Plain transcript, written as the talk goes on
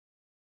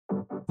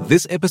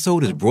This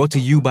episode is brought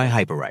to you by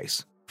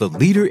Hyperice, the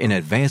leader in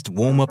advanced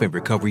warm-up and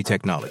recovery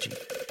technology.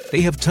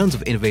 They have tons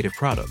of innovative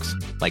products,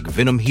 like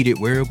Venom-heated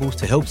wearables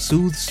to help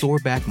soothe sore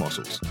back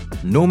muscles,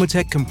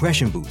 Normatec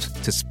compression boots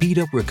to speed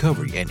up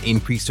recovery and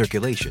increase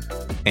circulation,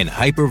 and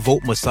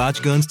Hypervolt massage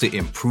guns to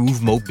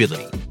improve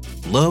mobility.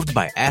 Loved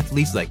by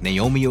athletes like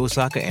Naomi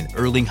Osaka and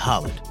Erling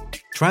Haaland.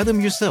 Try them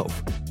yourself.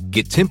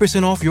 Get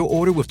 10% off your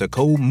order with the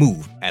code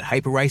MOVE at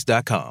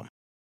Hyperice.com.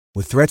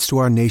 With threats to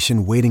our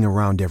nation waiting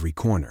around every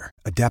corner,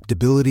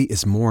 adaptability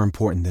is more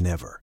important than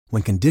ever.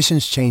 When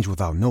conditions change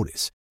without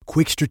notice,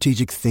 quick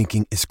strategic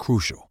thinking is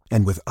crucial.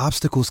 And with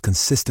obstacles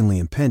consistently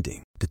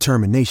impending,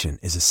 determination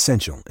is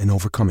essential in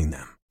overcoming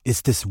them.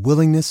 It's this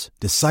willingness,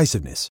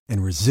 decisiveness,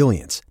 and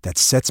resilience that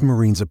sets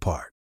Marines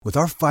apart. With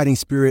our fighting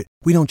spirit,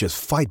 we don't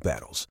just fight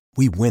battles,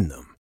 we win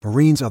them.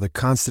 Marines are the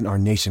constant our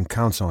nation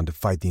counts on to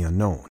fight the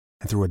unknown.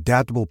 And through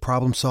adaptable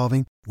problem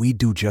solving, we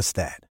do just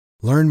that.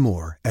 Learn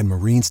more at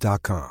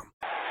marines.com.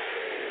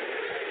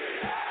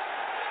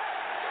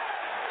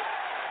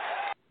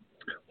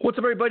 What's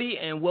up, everybody,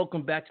 and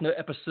welcome back to another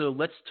episode of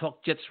Let's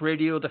Talk Jets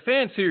Radio, the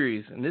fan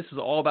series. And this is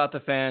all about the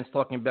fans,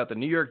 talking about the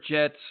New York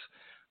Jets,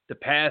 the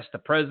past, the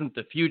present,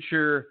 the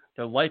future,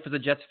 their life as a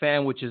Jets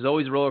fan, which is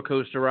always a roller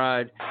coaster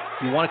ride.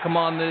 If you want to come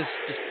on this,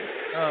 just,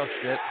 oh,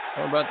 shit,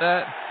 sorry about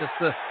that.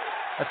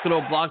 That's good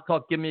old blog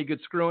talk, give me a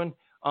good screwing.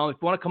 If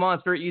you want to come on,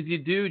 it's very easy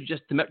to do.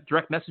 Just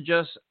direct message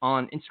us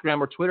on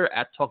Instagram or Twitter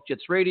at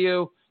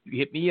TalkJetsRadio. You can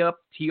hit me up,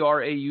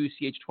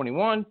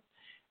 TRAUCH21,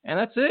 and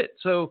that's it.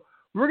 So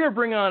we're going to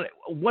bring on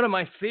one of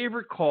my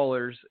favorite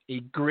callers, a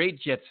great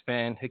Jets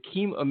fan,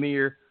 Hakeem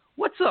Amir.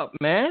 What's up,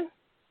 man?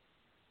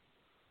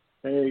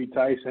 Hey,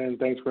 Tyson.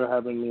 Thanks for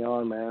having me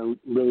on, man. I'm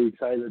really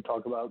excited to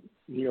talk about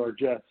New York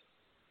Jets.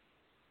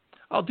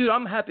 Oh, dude,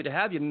 I'm happy to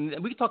have you.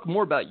 And we can talk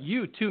more about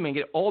you, too, man.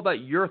 Get all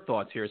about your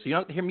thoughts here. So you don't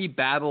have to hear me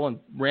babble and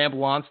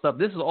ramble on stuff.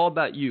 This is all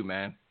about you,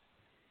 man.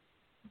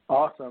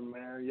 Awesome,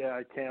 man. Yeah,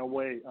 I can't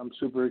wait. I'm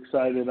super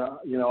excited.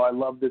 I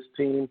love this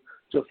team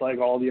just like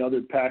all the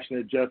other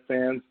passionate Jet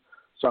fans.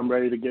 So I'm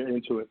ready to get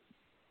into it.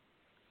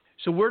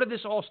 So where did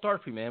this all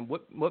start for you, man?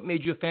 What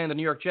made you a fan of the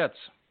New York Jets?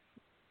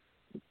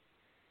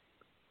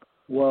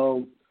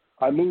 Well,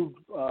 I moved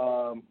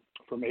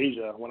from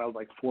Asia when I was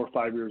like 4 or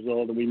 5 years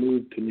old, and we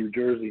moved to New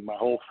Jersey, my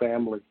whole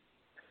family.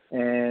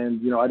 And,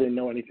 I didn't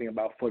know anything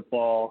about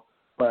football,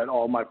 but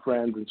all my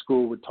friends in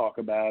school would talk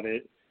about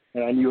it.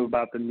 And I knew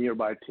about the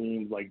nearby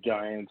teams like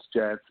Giants,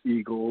 Jets,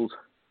 Eagles.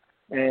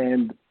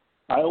 And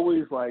I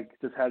always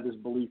just had this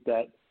belief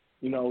that,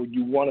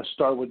 you want to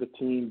start with a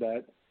team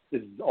that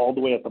is all the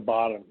way at the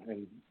bottom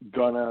and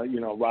gonna,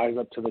 rise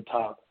up to the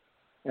top.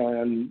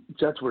 And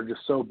Jets were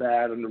just so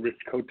bad under Rich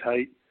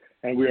Kotite.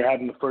 And we were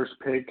having the first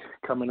pick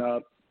coming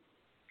up.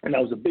 And I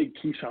was a big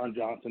Keyshawn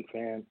Johnson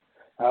fan.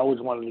 I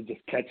always wanted to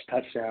just catch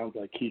touchdowns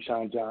like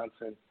Keyshawn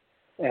Johnson.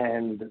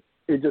 And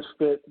it just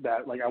fit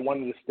that, I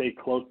wanted to stay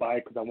close by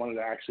because I wanted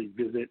to actually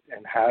visit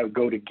and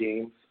go to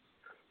games.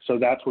 So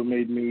that's what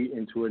made me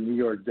into a New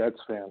York Jets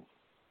fan.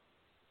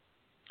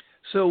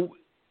 So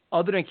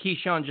other than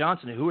Keyshawn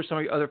Johnson, who are some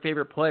of your other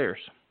favorite players?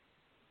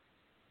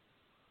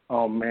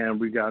 Oh, man,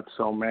 we got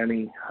so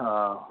many.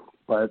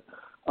 But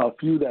a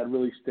few that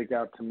really stick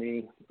out to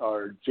me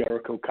are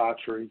Jericho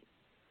Cotchery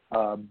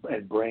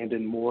and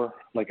Brandon Moore.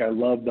 I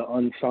love the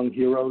unsung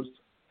heroes.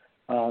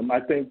 I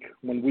think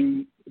when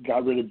we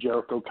got rid of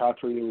Jericho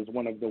Cotchery, it was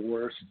one of the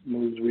worst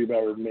moves we've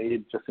ever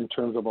made just in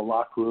terms of a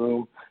locker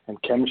room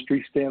and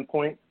chemistry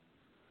standpoint.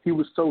 He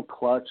was so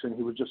clutch and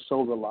he was just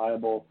so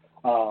reliable.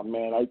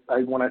 Man,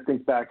 when I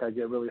think back, I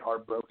get really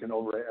heartbroken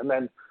over it. And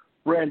then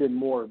Brandon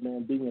Moore,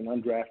 man, being an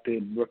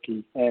undrafted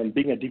rookie and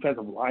being a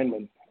defensive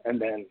lineman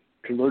and then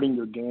converting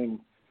your game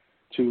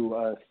to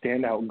a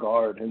standout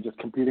guard and just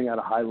competing at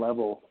a high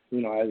level,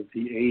 as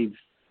he aged.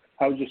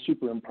 I was just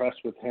super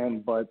impressed with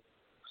him. But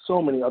so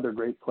many other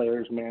great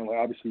players, man.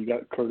 Obviously, you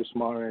got Curtis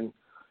Martin,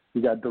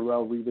 you got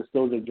Darrelle Revis.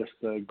 Those are just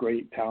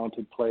great,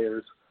 talented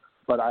players.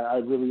 But I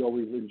really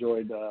always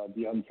enjoyed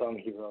the unsung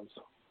heroes.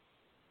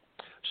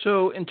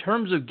 So in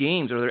terms of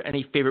games, are there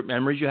any favorite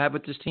memories you have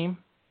with this team?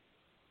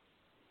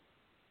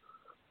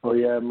 Oh,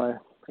 yeah.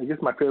 I guess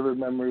my favorite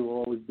memory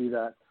will always be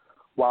that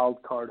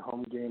wild card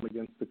home game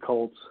against the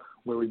Colts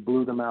where we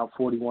blew them out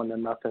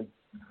 41-0.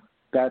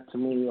 That, to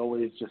me,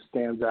 always just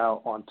stands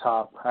out on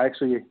top. I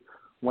actually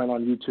went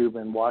on YouTube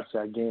and watched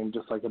that game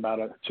just about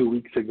 2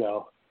 weeks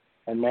ago.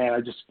 And, man, I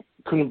just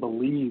couldn't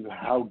believe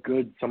how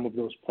good some of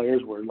those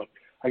players were.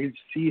 I could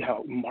see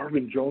how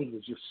Marvin Jones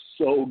was just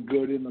so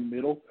good in the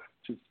middle,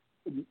 just,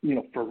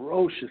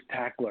 ferocious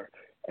tackler.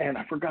 And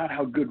I forgot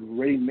how good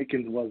Ray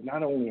Mickens was,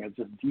 not only as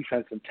just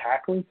defense and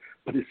tackling,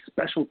 but his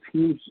special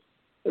teams.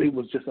 It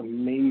was just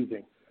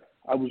amazing.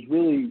 I was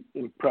really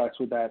impressed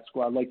with that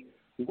squad.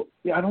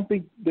 I don't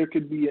think there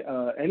could be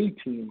any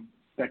team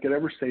that could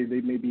ever say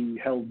they maybe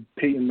held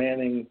Peyton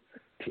Manning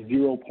to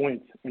 0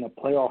 points in a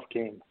playoff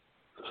game.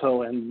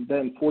 So, and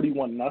then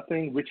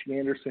 41-0, Richie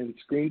Anderson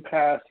screen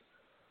pass.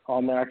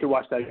 Oh, man, I could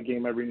watch that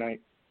game every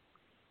night.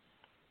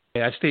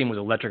 Yeah, that stadium was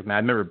electric, man. I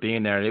remember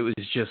being there, and it was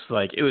just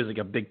like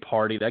a big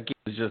party. That game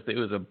it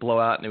was a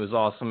blowout, and it was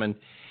awesome. And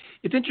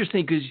it's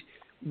interesting because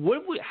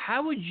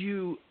how would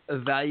you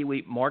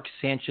evaluate Mark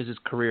Sanchez's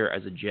career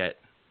as a Jet?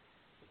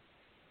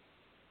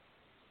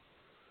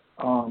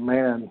 Oh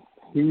man,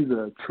 he's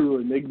a true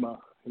enigma.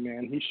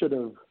 Man, he should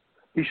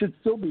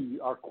still be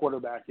our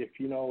quarterback if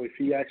he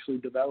actually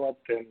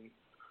developed and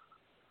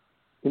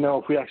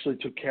if we actually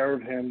took care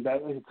of him.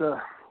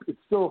 It's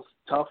still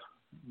tough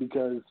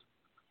because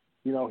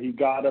he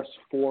got us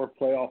 4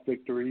 playoff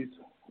victories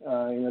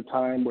in a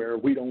time where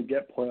we don't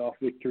get playoff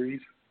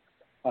victories.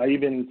 I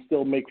even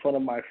still make fun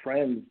of my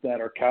friends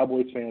that are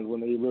Cowboys fans when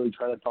they really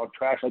try to talk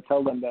trash. I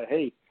tell them that,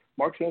 hey,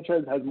 Mark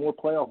Sanchez has more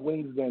playoff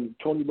wins than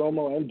Tony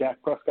Romo and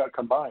Dak Prescott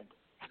combined.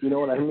 You know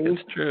what I mean?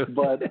 That's true.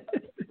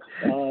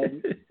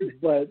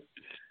 But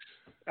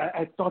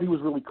I thought he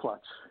was really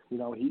clutch. He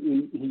was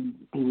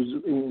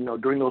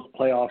during those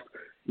playoffs,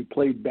 he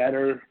played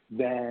better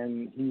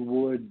than he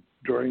would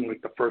during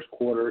like the first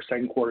quarter,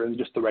 second quarter, and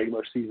just the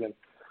regular season.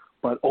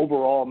 But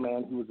overall,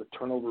 man, he was a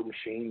turnover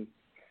machine.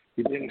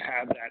 He didn't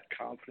have that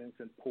confidence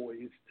and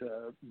poise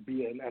to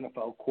be an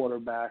NFL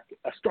quarterback,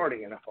 a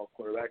starting NFL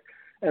quarterback.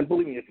 And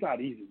believe me, it's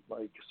not easy.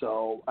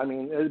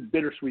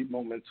 Bittersweet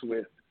moments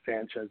with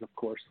Sanchez, of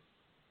course.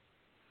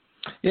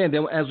 Yeah, and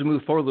then as we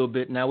move forward a little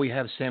bit, now we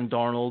have Sam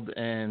Darnold,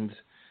 and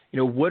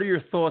what are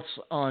your thoughts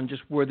on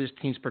just where this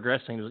team's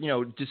progressing?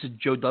 This is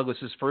Joe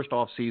Douglas's first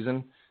off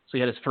season, so he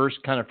had his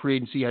first kind of free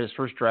agency, he had his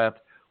first draft.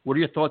 What are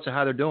your thoughts on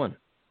how they're doing?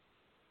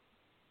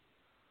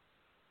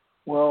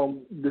 Well,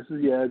 this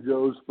is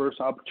Joe's first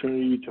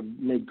opportunity to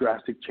make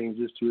drastic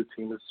changes to the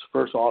team. It's his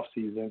first off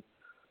season.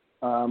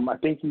 I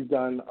think he's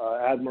done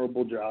an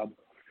admirable job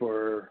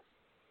for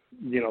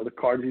the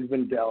cards he's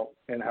been dealt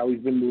and how he's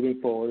been moving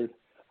forward.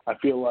 I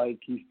feel like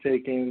he's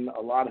taken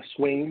a lot of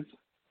swings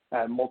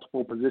at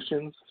multiple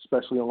positions,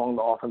 especially along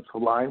the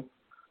offensive line.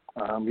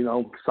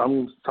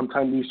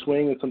 Sometimes we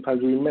swing and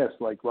sometimes we miss,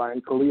 like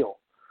Ryan Khalil.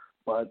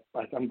 But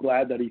I'm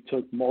glad that he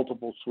took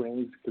multiple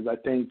swings because I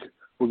think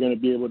we're going to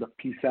be able to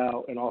piece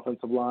out an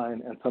offensive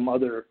line and some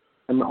other,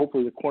 and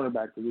hopefully the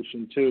cornerback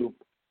position too.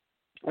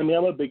 I'm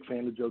a big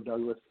fan of Joe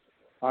Douglas.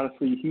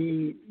 Honestly,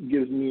 he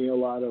gives me a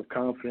lot of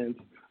confidence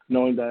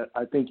knowing that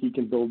I think he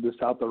can build this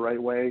out the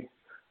right way.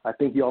 I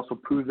think he also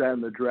proved that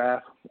in the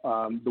draft,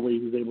 the way he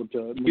was able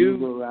to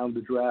move around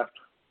the draft.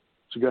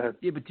 So go ahead.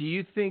 Yeah, but do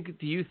you think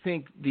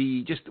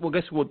we'll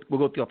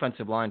go with the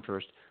offensive line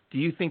first. Do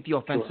you think the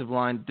offensive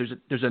line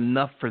there's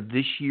enough for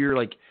this year,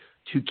 like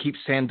to keep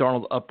Sam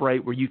Darnold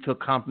upright, where you feel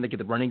confident to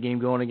get the running game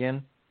going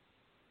again?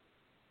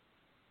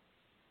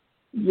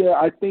 Yeah,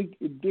 I think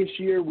this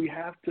year we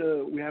have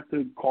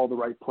to call the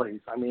right plays.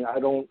 I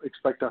don't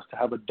expect us to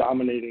have a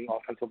dominating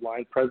offensive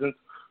line presence,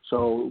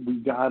 so we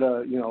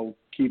gotta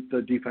keep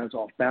the defense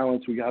off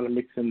balance. We gotta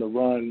mix in the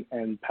run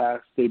and pass,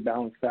 stay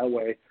balanced that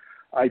way.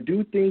 I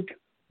do think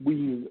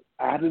we've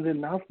added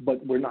enough,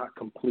 but we're not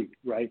complete,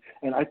 right?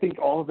 And I think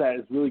all of that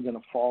is really going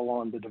to fall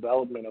on the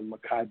development of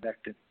Mekhi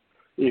Becton.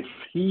 If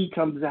he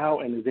comes out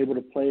and is able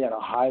to play at a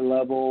high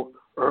level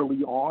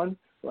early on,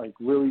 like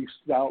really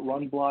stout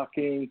run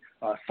blocking,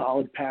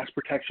 solid pass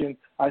protection,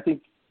 I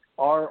think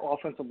our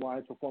offensive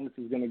line performance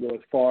is going to go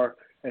as far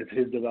as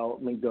his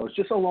development goes,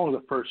 just along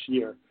the first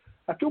year.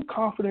 I feel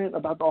confident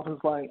about the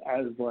offensive line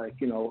as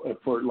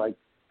for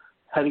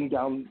heading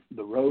down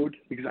the road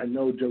because I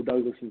know Joe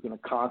Douglas is going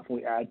to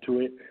constantly add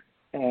to it.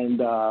 And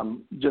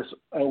just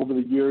over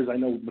the years, I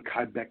know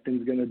Mekhi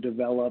Becton's going to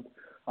develop.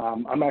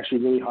 I'm actually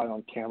really high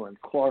on Cameron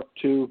Clark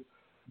too,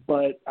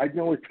 but I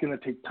know it's going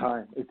to take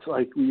time. It's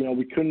like, we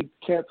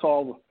can't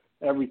solve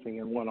everything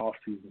in one off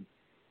season.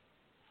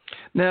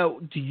 Now,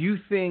 do you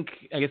think,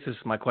 I guess this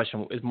is my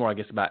question is more,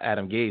 about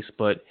Adam Gase,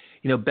 but,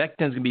 Becton's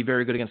going to be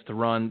very good against the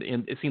run,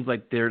 and it seems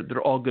like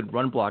they're all good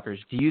run blockers.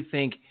 Do you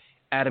think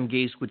Adam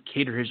Gase would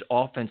cater his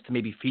offense to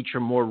maybe feature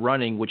more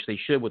running, which they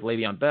should with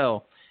Le'Veon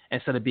Bell,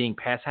 instead of being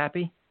pass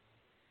happy?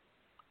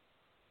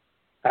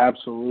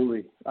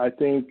 Absolutely. I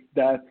think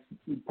that's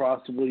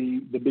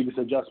possibly the biggest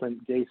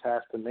adjustment Gase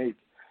has to make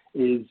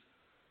is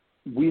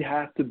we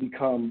have to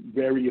become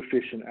very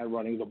efficient at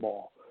running the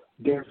ball.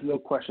 There's no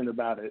question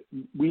about it.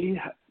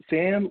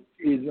 Sam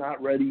is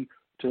not ready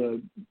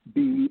to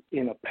be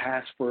in a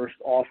pass-first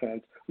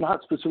offense,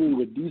 not specifically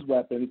with these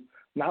weapons,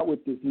 not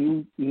with this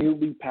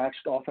newly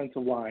patched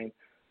offensive line.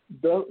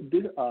 A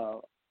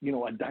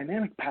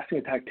dynamic passing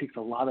attack takes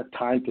a lot of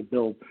time to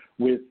build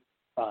with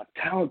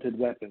talented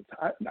weapons.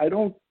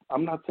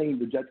 I'm not saying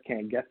the Jets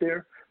can't get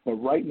there, but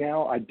right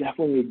now I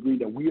definitely agree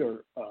that we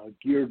are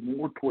geared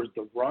more towards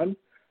the run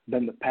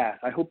than the pass.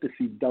 I hope to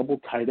see double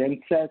tight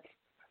end sets.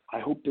 I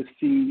hope to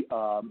see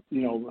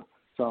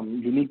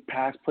some unique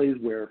pass plays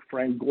where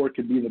Frank Gore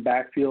could be in the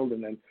backfield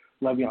and then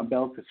Le'Veon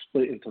Bell could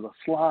split into the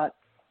slot.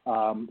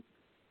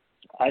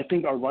 I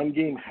think our run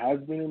game has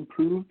been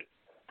improved,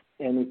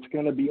 and it's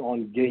going to be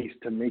on Gase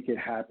to make it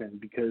happen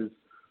because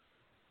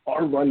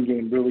our run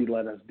game really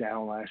let us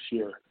down last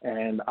year.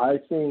 And I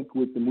think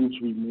with the moves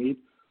we made,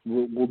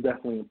 we'll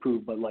definitely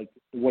improve. But,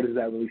 what is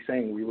that really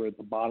saying? We were at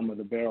the bottom of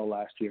the barrel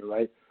last year,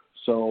 right?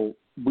 So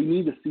we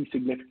need to see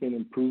significant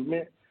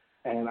improvement.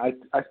 And I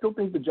still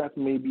think the Jets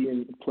may be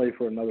in play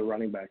for another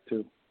running back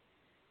too.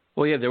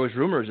 Well, yeah, there was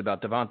rumors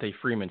about Devontae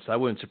Freeman, so that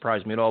wouldn't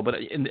surprise me at all. But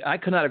I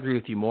could not agree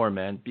with you more,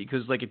 man,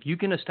 because like if you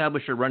can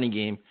establish a running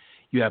game,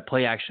 you have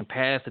play action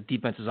pass, the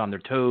defense is on their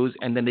toes,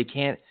 and then they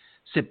can't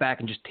sit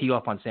back and just tee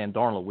off on Sam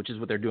Darnold, which is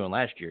what they're doing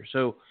last year.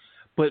 So,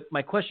 but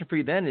my question for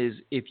you then is,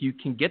 if you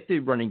can get the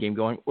running game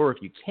going, or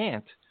if you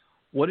can't,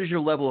 what is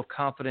your level of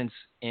confidence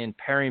in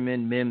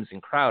Perryman, Mims,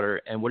 and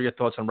Crowder, and what are your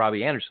thoughts on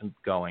Robbie Anderson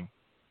going?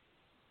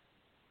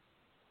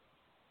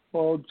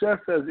 Well,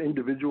 just as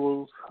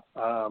individuals,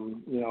 I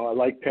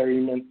like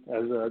Perryman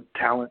as a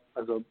talent,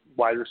 as a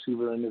wide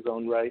receiver in his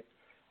own right.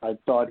 I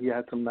thought he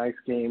had some nice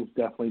games,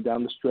 definitely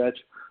down the stretch.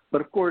 But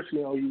of course,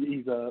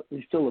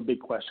 he's still a big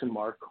question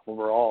mark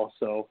overall.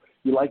 So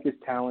you like his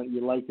talent,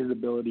 you like his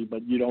ability,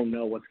 but you don't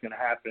know what's going to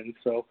happen.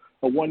 So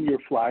a one-year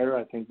flyer,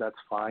 I think that's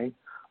fine.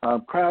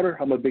 Crowder,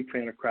 I'm a big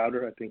fan of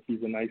Crowder. I think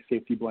he's a nice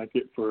safety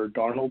blanket for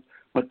Darnold.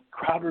 But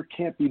Crowder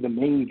can't be the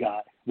main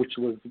guy, which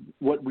was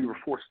what we were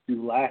forced to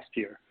do last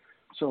year.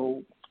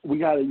 So we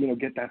got to,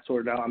 get that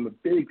sorted out. I'm a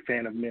big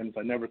fan of Mims.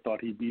 I never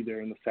thought he'd be there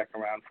in the second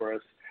round for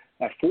us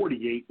at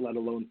 48, let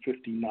alone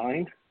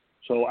 59.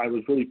 So I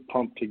was really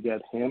pumped to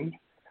get him.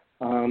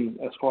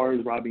 As far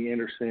as Robbie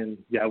Anderson,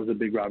 I was a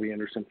big Robbie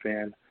Anderson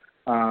fan.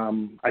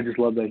 I just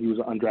love that he was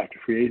an undrafted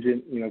free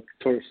agent,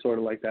 sort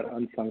of like that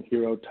unsung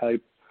hero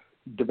type,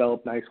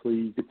 developed nicely.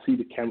 You could see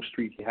the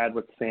chemistry he had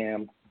with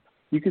Sam.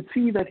 You could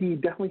see that he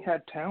definitely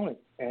had talent,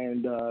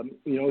 and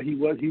he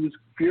was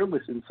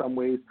fearless in some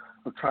ways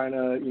of trying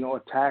to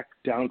attack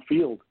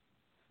downfield.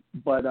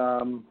 But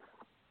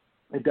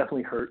it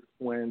definitely hurt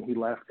when he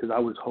left because I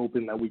was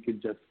hoping that we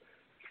could just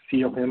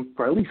seal him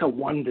for at least a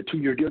 1 to 2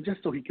 year deal,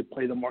 just so he could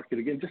play the market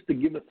again, just to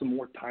give us some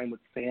more time with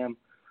Sam.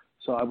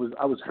 So I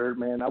was hurt,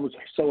 man. I was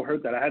so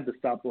hurt that I had to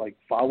stop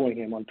following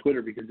him on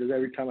Twitter because just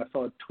every time I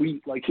saw a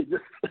tweet, it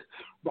just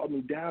brought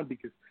me down.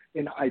 Because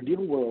in the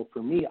ideal world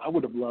for me, I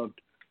would have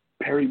loved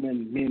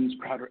Perryman, Mims,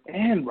 Crowder,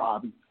 and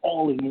Robbie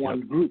all in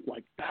one group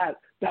like that.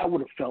 That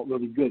would have felt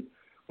really good.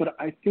 But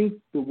I think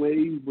the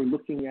way we're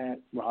looking at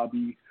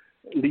Robbie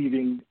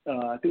leaving,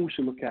 I think we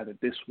should look at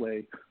it this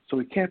way. So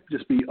it can't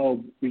just be,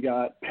 we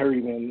got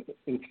Perryman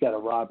instead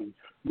of Robbie.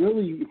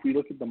 Really, if we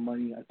look at the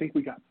money, I think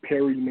we got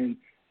Perryman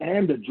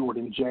and a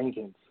Jordan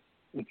Jenkins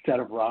instead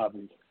of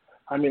Robbie.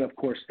 I mean, of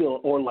course, still,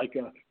 or like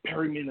a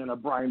Perryman and a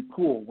Brian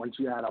Poole once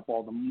you add up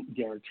all the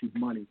guaranteed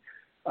money.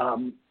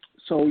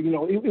 So,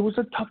 it was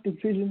a tough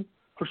decision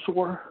for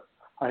sure.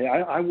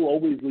 I will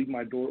always leave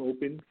my door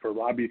open for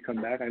Robbie to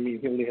come back. I mean,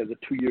 he only has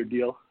a 2-year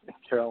deal in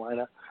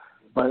Carolina.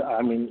 But,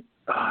 I mean,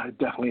 it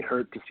definitely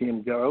hurt to see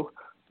him go.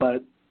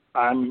 But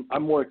I'm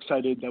more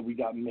excited that we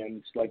got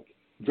Mims.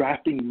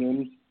 Drafting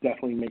Mims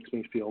definitely makes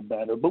me feel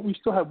better. But we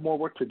still have more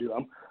work to do.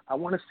 I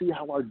want to see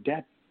how our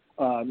depth,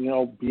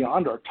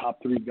 beyond our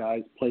top 3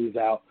 guys plays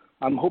out.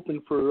 I'm hoping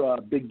for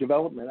big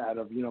development out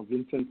of,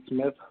 Vincent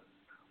Smith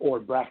or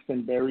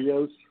Braxton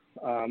Berrios.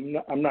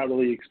 I'm not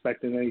really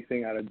expecting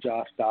anything out of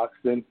Josh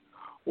Doxson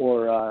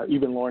or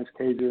even Lawrence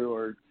Cager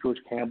or George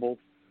Campbell.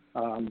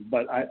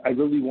 But I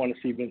really want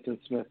to see Vincent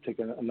Smith take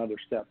another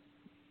step.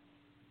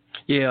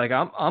 Yeah,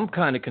 I'm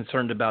kind of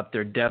concerned about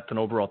their depth and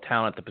overall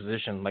talent at the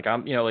position.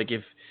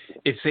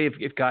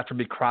 If God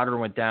forbid Crowder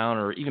went down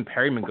or even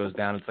Perryman goes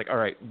down, it's all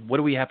right, what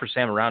do we have for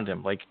Sam around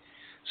him?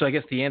 So I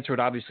guess the answer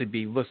would obviously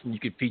be, listen, you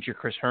could feature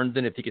Chris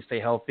Herndon if he could stay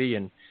healthy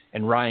and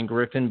Ryan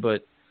Griffin,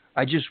 but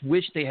I just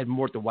wish they had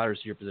more at the wide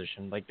receiver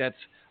position. That's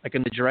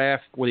in the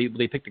draft where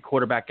they picked the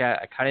quarterback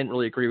at. I kind of didn't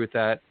really agree with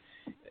that.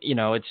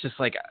 It's just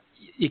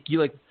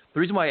the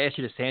reason why I asked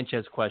you the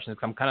Sanchez question is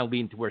I'm kind of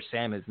leaning to where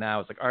Sam is now.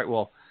 It's all right,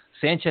 well,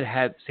 Sanchez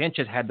had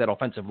that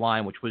offensive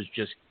line, which was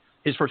just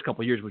his first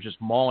couple of years was just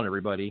mauling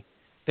everybody.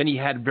 Then he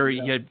had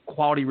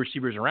quality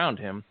receivers around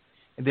him,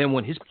 and then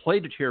when his play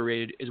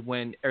deteriorated is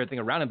when everything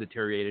around him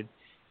deteriorated.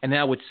 And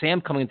now with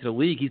Sam coming into the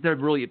league, he's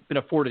never really been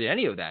afforded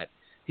any of that.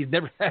 He's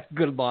never had a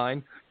good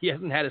line. He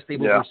hasn't had a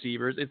stable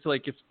receivers.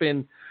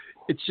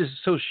 It's just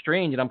so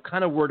strange, and I'm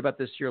kind of worried about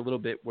this year a little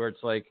bit, where it's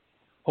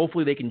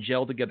hopefully they can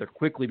gel together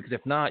quickly, because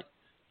if not,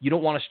 you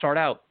don't want to start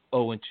out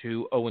 0-2,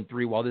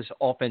 0-3 while this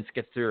offense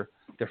gets their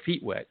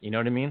feet wet. You know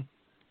what I mean?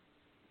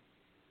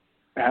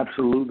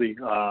 Absolutely.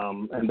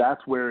 And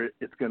that's where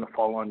it's going to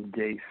fall on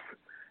Gase.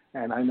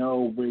 And I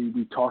know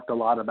we talked a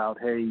lot about,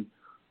 hey,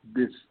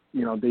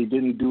 they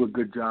didn't do a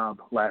good job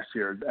last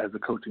year as a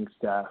coaching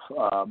staff,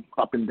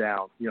 up and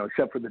down,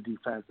 except for the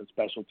defense and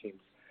special teams.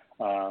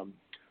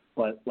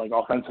 But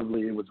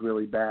offensively, it was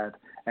really bad.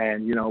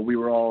 And, we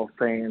were all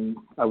saying,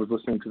 I was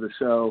listening to the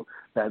show,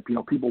 that,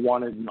 people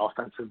wanted an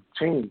offensive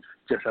change,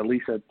 just at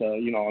least at the,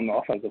 on the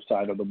offensive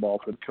side of the ball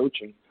for the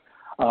coaching.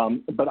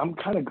 But I'm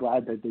kind of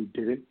glad that they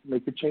didn't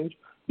make a change,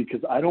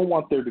 because I don't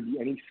want there to be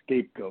any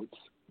scapegoats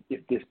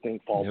if this thing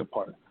falls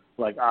apart.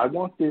 I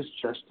want this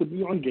just to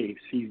be on Gase.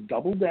 He's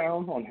doubled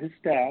down on his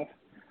staff,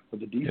 but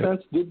the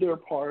defense did their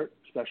part,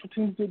 special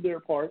teams did their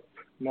part.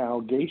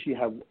 Now, Gase, you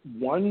have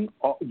one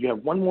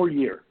more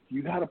year.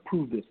 You got to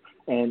prove this.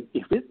 And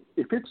if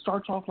it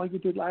starts off like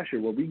it did last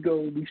year, where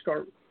we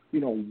start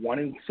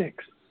 1-6,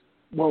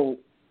 well,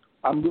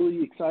 I'm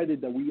really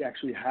excited that we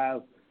actually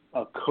have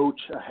a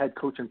head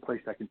coach in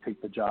place that can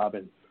take the job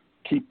and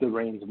keep the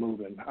reins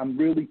moving. I'm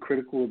really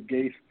critical of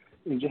Gase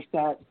in just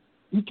that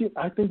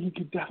I think he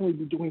could definitely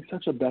be doing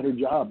such a better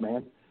job,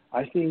 man.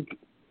 I think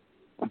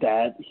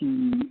that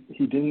he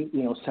didn't,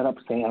 set up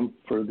Sam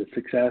for the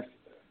success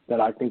that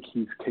I think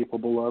he's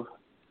capable of.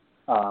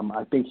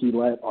 I think he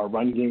let our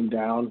run game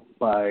down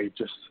by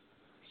just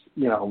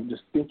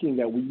thinking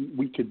that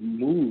we could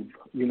move,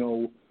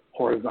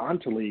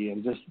 horizontally,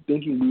 and just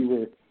thinking we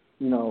were,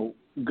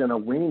 going to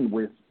win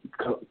with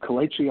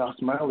Kelechi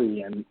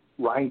Osemele and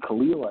Ryan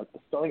Khalil at the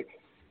start.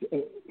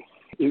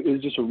 It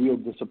was just a real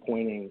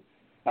disappointing,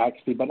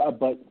 actually. But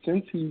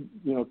since he,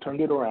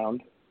 turned it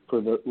around for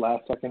the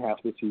last second half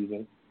of the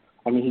season,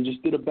 I mean, he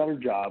just did a better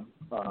job.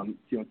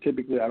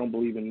 Typically I don't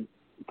believe in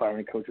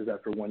firing coaches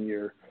after 1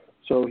 year.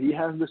 So he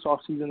has this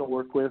offseason to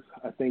work with.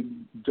 I think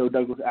Joe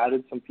Douglas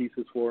added some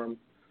pieces for him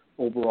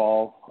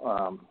overall.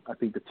 I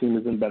think the team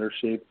is in better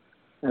shape.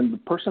 And the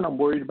person I'm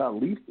worried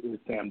about least is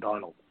Sam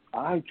Darnold.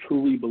 I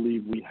truly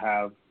believe we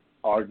have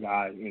our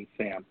guy in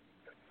Sam.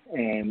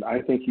 And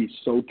I think he's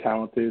so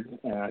talented,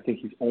 and I think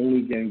he's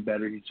only getting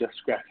better. He's just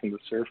scratching the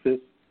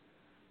surface.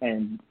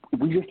 And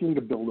we just need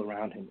to build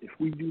around him. If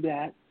we do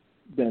that,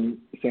 then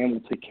Sam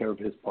will take care of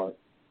his part.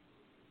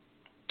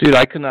 Dude,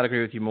 I could not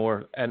agree with you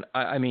more. And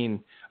I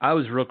mean, I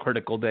was real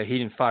critical that he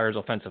didn't fire his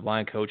offensive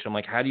line coach. I'm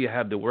like, how do you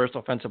have the worst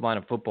offensive line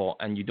in football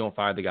and you don't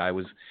fire the guy?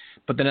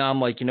 But then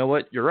I'm like, you know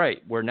what? You're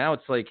right. Where now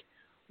it's like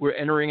we're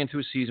entering into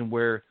a season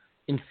where,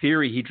 in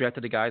theory, he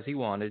drafted the guys he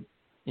wanted.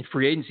 In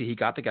free agency, he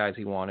got the guys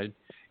he wanted.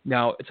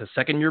 Now it's a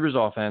second year of his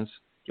offense.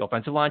 The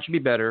offensive line should be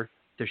better.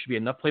 There should be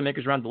enough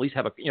playmakers around to at least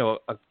have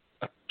a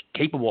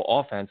capable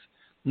offense.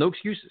 No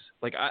excuses.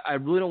 Like I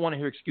really don't want to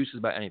hear excuses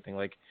about anything.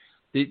 Like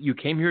you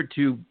came here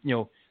to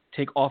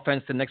take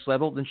offense to the next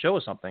level, then show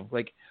us something.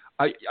 Like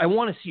I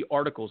want to see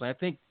articles, and I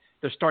think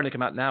they're starting to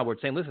come out now where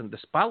it's saying, listen, the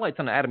spotlight's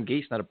on Adam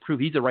Gase now to prove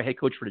he's the right head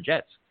coach for the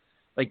Jets.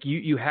 Like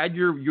you had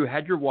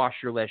your wash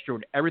year last year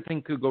when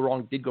everything could go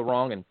wrong, did go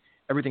wrong, and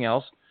everything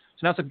else.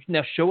 So now it's like,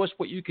 now show us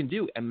what you can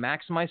do and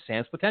maximize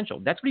Sam's potential.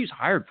 That's what he was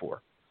hired for.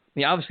 I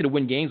mean, obviously to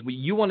win games, but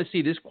you want to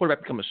see this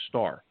quarterback become a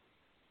star.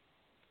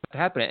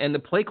 Happen. And the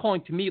play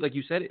calling to me, like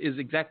you said, is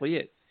exactly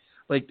it.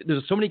 Like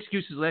there's so many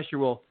excuses last year.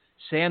 Well,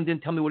 Sam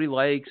didn't tell me what he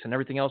likes and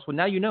everything else. Well,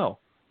 now you know.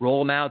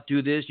 Roll him out,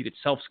 do this. You could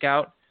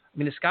self-scout. I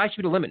mean, the sky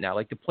should be the limit now.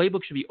 Like the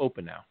playbook should be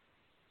open now.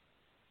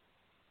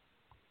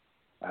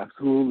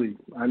 Absolutely.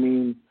 I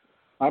mean,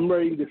 I'm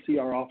ready to see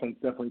our offense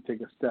definitely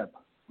take a step.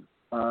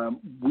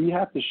 We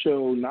have to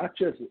show not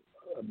just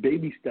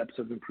baby steps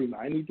of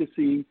improvement. I need to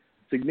see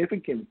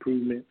significant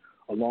improvement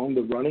along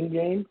the running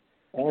game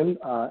and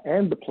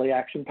the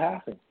play-action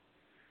passing.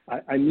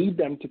 I need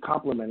them to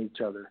complement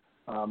each other.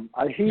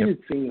 I hated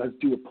seeing us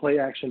do a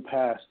play-action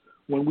pass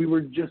when we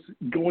were just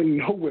going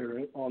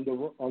nowhere on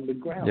the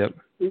ground. Yep.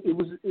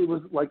 It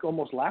was like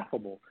almost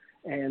laughable,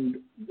 and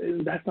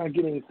that's not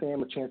giving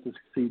Sam a chance to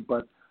succeed.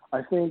 But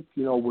I think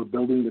we're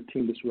building the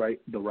team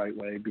the right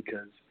way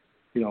because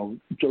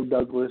Joe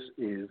Douglas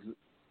is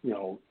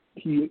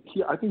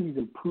I think he's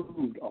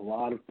improved a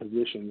lot of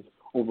positions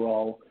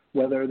overall,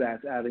 whether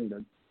that's adding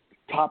the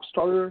top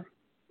starter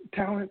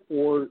talent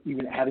or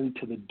even adding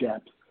to the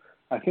depth.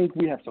 I think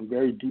we have some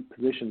very deep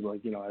positions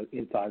like,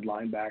 inside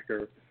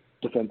linebacker,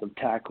 defensive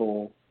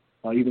tackle,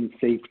 even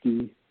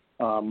safety.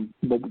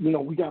 But,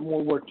 we got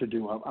more work to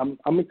do.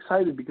 I'm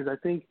excited because I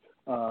think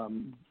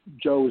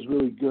Joe is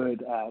really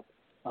good at,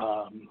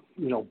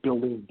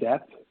 building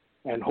depth,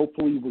 and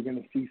hopefully we're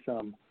going to see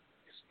some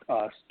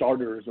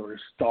starters or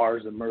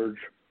stars emerge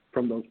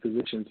from those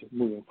positions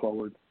moving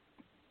forward.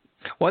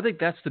 Well, I think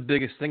that's the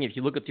biggest thing. If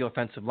you look at the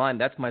offensive line,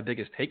 that's my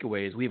biggest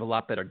takeaway is we have a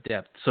lot better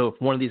depth. So if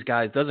one of these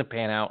guys doesn't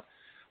pan out,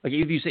 like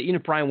if you say even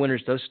if Brian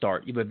Winters does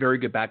start, you have a very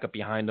good backup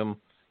behind him.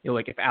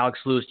 Like if Alex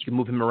Lewis, you can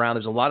move him around.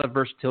 There's a lot of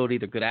versatility.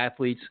 They're good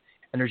athletes,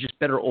 and there's just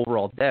better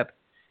overall depth.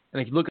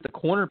 And if you look at the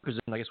corner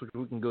position, I guess which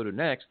we can go to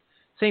next,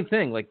 same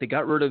thing. Like they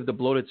got rid of the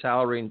bloated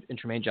salary in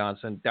Tremaine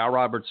Johnson, Dow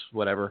Roberts,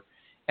 whatever,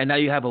 and now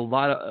you have a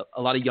lot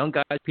of young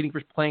guys competing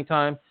for playing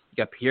time.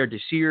 You got Pierre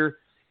Desir.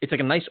 It's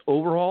like a nice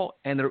overhaul,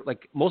 and they're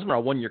like most of them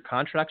are 1-year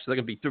contracts, so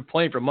they're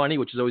playing for money,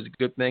 which is always a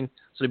good thing.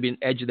 So there'd be an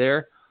edge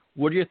there.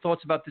 What are your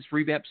thoughts about this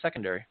revamped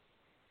secondary?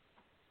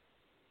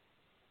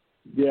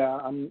 Yeah,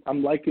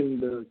 I'm liking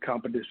the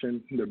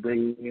competition they're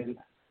bringing in.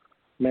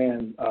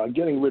 Man,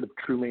 getting rid of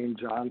Tremaine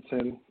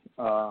Johnson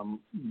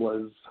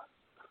was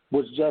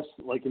just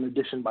like an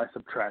addition by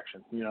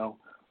subtraction.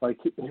 Like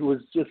it was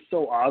just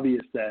so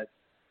obvious that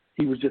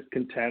he was just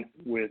content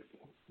with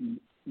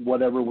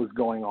whatever was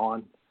going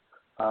on.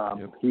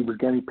 He was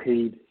getting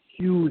paid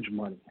huge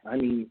money. I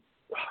mean,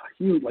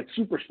 huge, like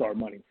superstar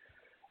money.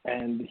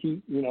 And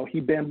he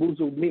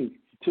bamboozled me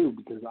too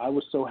because I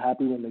was so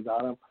happy when they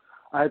got him.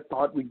 I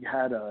thought we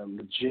had a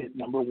legit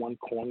number one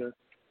corner.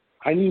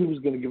 I knew he was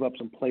going to give up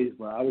some plays,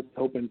 but I was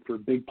hoping for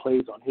big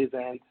plays on his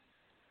end.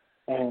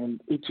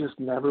 and it just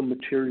never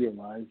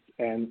materialized.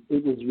 And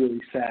it was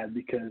really sad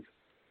because,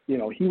 you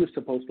know, he was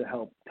supposed to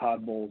help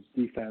Todd Bowles'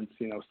 defense,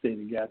 you know, stay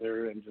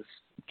together and just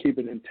keep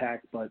it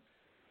intact, but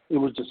it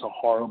was just a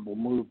horrible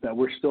move that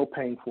we're still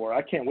paying for.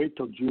 I can't wait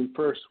till June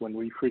 1st when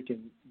we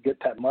freaking get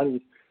that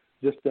money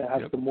just to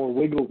have some more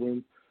wiggle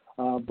room.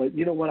 But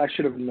you know what? I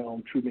should have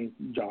known Trumaine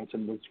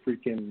Johnson was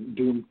freaking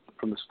doomed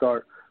from the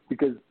start,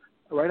 because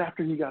right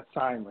after he got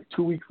signed, like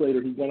 2 weeks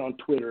later, he went on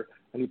Twitter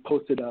and he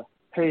posted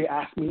hey,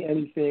 ask me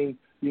anything,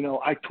 you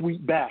know, I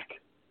tweet back.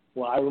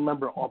 Well, I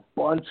remember a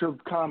bunch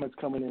of comments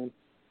coming in.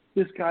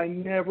 This guy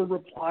never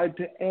replied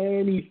to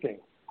anything.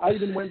 I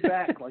even went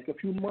back like a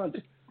few months.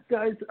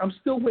 Guys, I'm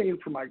still waiting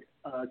for my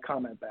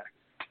comment back.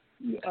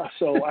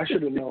 So I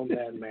should have known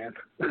that, man.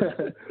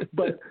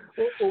 But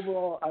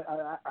overall,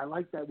 I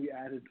like that we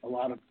added a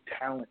lot of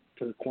talent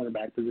to the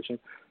cornerback position.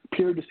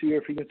 Pierre Desir,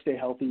 if he can stay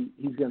healthy,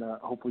 he's going to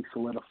hopefully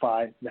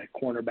solidify that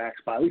cornerback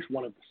spot, at least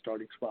one of the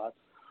starting spots.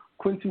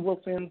 Quincy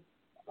Wilson,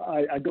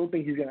 I don't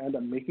think he's going to end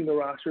up making the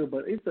roster,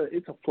 but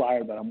it's a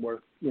flyer that I'm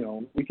worth, you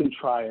know, we can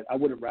try it. I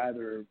would have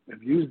rather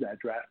have used that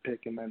draft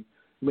pick and then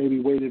maybe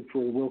waited for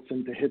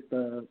Wilson to hit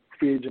the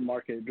free agent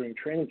market during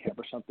training camp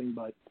or something,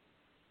 but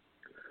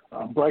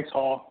Bryce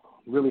Hall,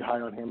 really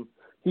high on him.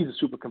 He's a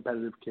super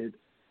competitive kid,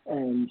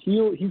 and he's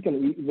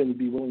going to even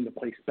be willing to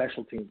play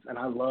special teams. And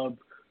I love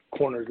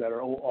corners that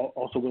are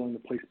also willing to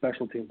play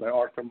special teams, like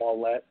Arthur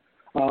Marlette.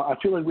 I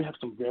feel like we have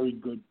some very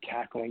good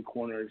tackling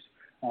corners,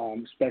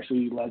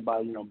 especially led by,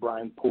 you know,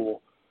 Brian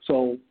Poole.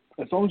 So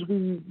as long as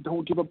we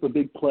don't give up the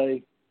big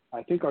play,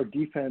 I think our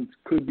defense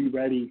could be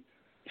ready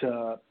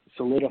to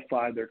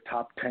solidify their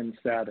top 10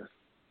 status.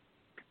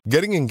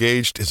 Getting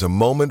engaged is a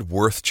moment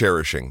worth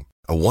cherishing.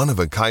 A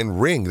one-of-a-kind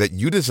ring that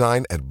you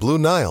design at Blue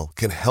Nile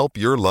can help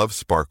your love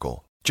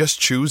sparkle. Just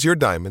choose your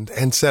diamond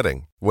and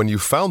setting. When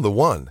you've found the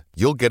one,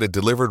 you'll get it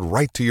delivered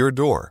right to your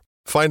door.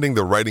 Finding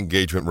the right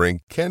engagement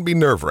ring can be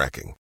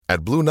nerve-wracking.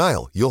 At Blue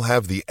Nile, you'll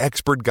have the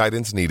expert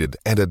guidance needed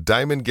and a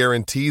diamond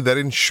guarantee that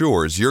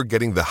ensures you're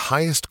getting the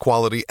highest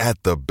quality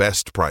at the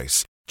best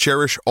price.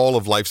 Cherish all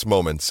of life's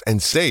moments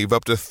and save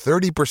up to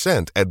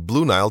 30% at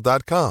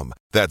BlueNile.com.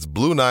 That's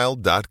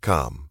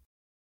BlueNile.com.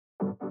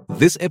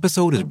 This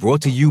episode is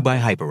brought to you by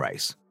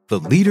Hyperice, the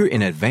leader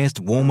in advanced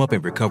warm-up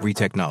and recovery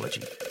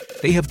technology.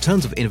 They have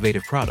tons of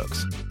innovative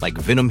products, like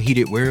Venom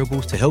heated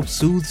wearables to help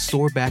soothe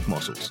sore back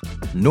muscles,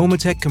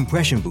 Normatec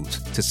compression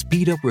boots to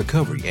speed up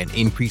recovery and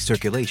increase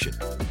circulation,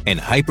 and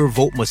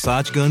Hypervolt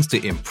massage guns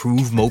to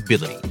improve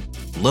mobility.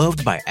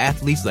 Loved by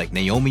athletes like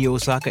Naomi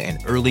Osaka and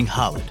Erling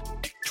Haaland.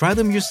 Try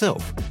them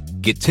yourself.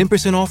 Get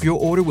 10% off your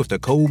order with the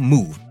code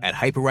MOVE at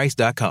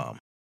Hyperice.com.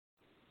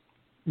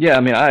 Yeah,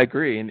 I mean, I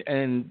agree.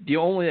 And the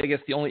only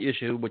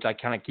issue, which I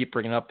kind of keep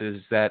bringing up,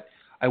 is that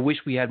I wish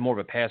we had more of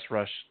a pass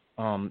rush.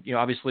 You know,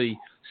 obviously,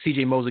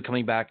 C.J. Mosley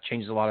coming back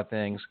changes a lot of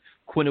things.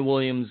 Quinton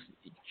Williams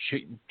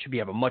should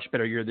have a much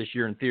better year this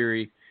year in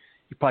theory.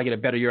 You probably get a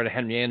better year out of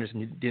Henry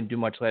Anderson. He didn't do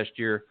much last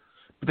year.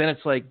 But then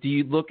it's like, do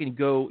you look and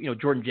go, you know,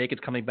 Jordan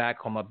Jacobs coming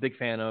back, who I'm a big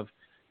fan of,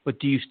 but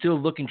do you still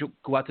look and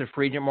go out to the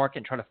free agent market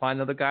and try to find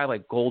another guy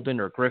like Golden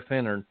or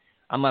Griffin? Or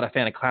I'm not a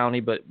fan of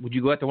Clowney, but would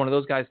you go after one of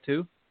those guys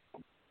too?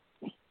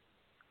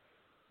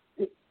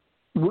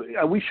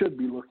 We should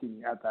be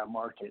looking at that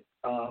market.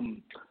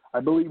 I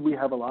believe we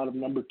have a lot of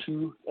number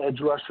 2 edge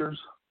rushers.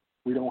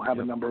 We don't have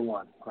a number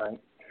 1,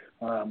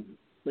 right?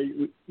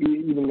 We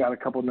even got a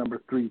couple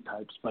number 3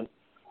 types. But,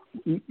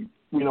 you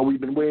know, we've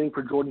been waiting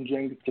for Jordan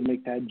Jenkins to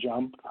make that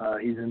jump.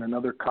 He's in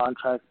another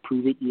contract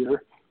prove-it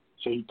year,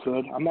 so he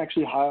could. I'm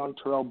actually high on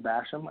Terrell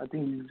Basham. I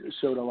think he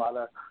showed a lot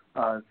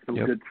of some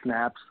good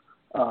snaps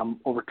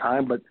over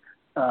time. But,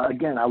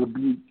 again, I would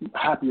be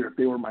happier if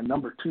they were my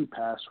number 2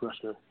 pass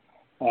rusher.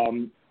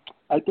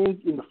 I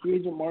think in the free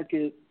agent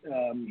market,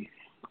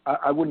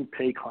 I wouldn't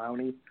pay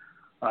Clowney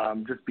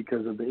just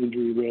because of the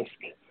injury risk,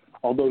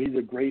 although he's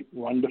a great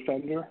run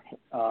defender,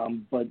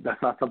 but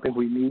that's not something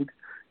we need.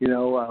 You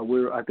know,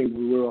 I think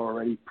we were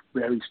already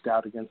very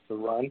stout against the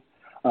run.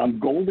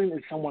 Golden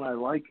is someone I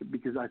like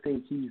because I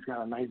think he's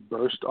got a nice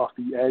burst off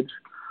the edge.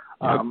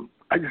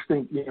 I just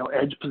think, you know,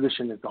 edge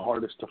position is the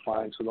hardest to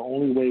find, so the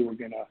only way we're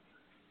going to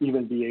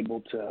even be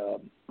able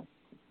to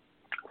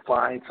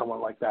find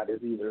someone like that is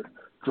either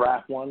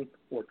draft one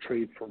or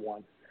trade for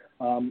one.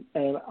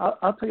 And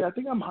I'll tell you, I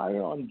think I'm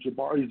higher on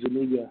Jabari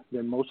Zuniga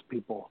than most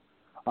people.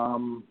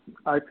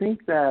 I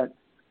think that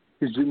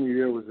his junior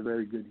year was a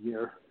very good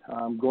year.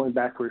 Going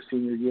back for his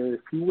senior year,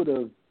 if he would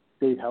have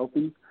stayed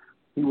healthy,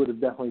 he would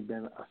have definitely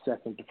been a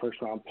second to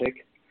first round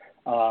pick.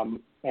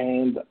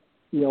 And,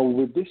 you know,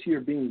 with this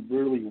year being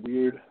really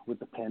weird with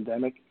the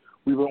pandemic,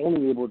 we were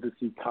only able to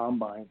see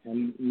combine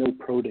and no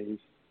pro days.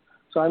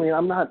 So, I mean,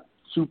 I'm not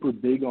super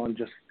big on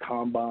just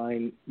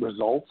combine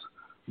results,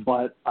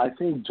 but I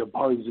think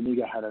Jabari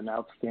Zuniga had an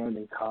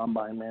outstanding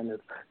combine, man.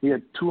 He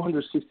had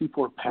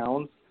 264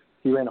 pounds.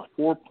 He ran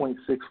a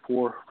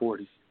 4.64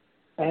 40,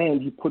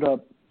 and he put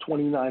up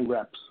 29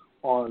 reps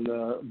on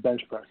the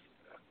bench press.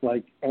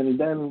 Like, and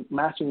then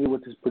matching it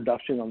with his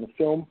production on the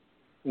film,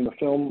 in the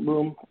film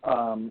room,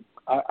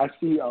 I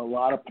see a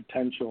lot of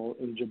potential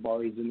in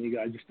Jabari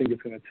Zuniga. I just think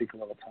it's going to take a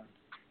little time.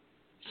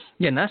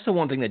 Yeah, and that's the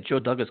one thing that Joe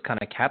Douglas kind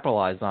of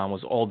capitalized on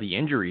was all the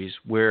injuries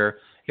where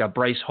you got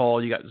Bryce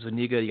Hall, you got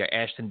Zuniga, you got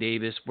Ashton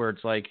Davis, where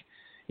it's like,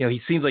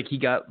 he seems like he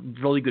got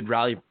really good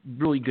value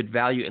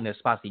in the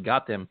spots he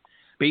got them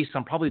based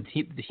on probably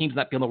the team's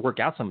not being able to work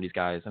out some of these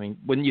guys. I mean,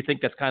 wouldn't you think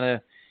that's kind of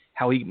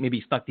how he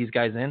maybe stuck these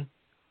guys in?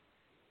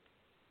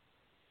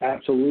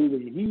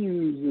 Absolutely. He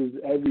uses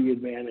every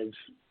advantage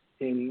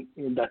in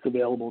that's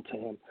available to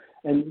him.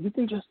 And you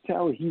can just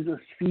tell he's a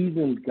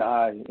seasoned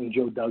guy in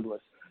Joe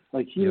Douglas.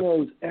 Like, he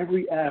knows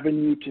every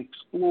avenue to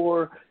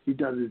explore. He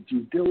does his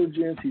due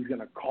diligence. He's going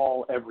to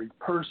call every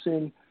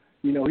person.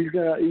 He's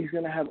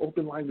gonna have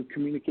open lines of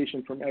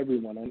communication from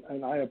everyone,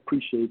 and I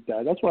appreciate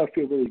that. That's why I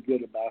feel really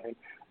good about him.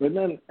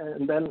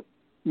 And then,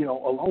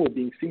 along with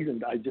being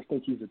seasoned, I just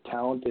think he's a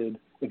talented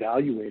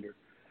evaluator.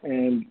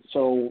 And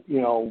so,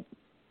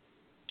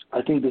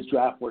 I think this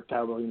draft worked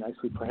out really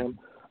nicely for him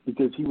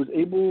because he was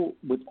able,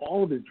 with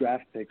all of his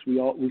draft picks,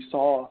 we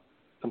saw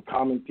some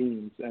common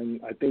themes,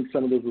 and I think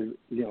some of those were,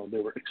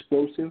 they were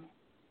explosive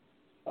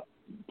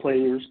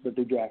players that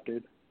they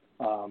drafted.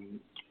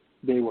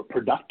 They were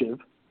productive.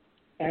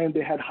 And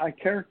they had high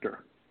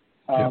character,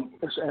 and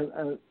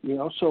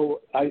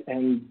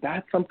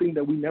that's something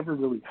that we never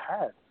really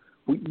had.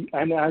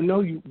 And I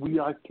know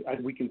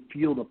we can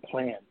feel the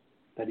plan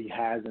that he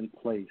has in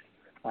place.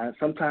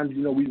 Sometimes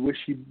we wish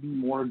he'd be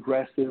more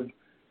aggressive,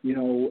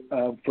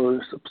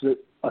 for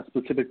a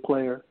specific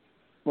player.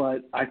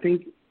 But I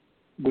think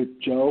with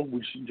Joe,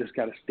 we just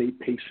got to stay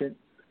patient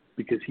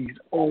because he's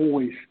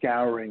always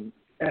scouring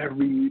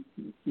every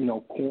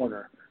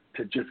corner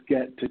to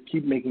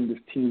keep making this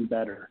team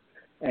better.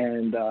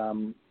 And,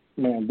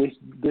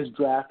 this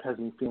draft has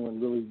me feeling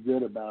really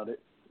good about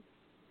it.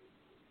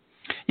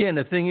 Yeah, and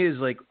the thing is,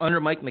 like, under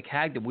Mike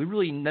Maccagnan, we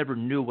really never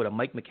knew what a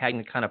Mike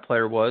Maccagnan kind of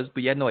player was,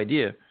 but you had no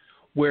idea.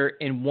 Where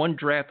in one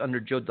draft under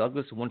Joe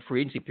Douglas, in one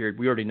free agency period,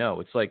 we already know.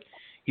 It's like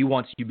he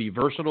wants you to be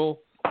versatile,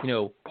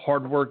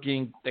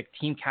 hardworking, like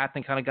team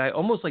captain kind of guy,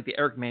 almost like the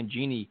Eric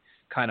Mangini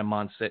kind of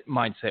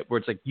mindset where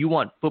it's like you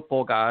want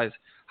football guys,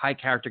 high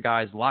character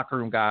guys, locker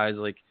room guys,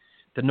 like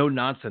the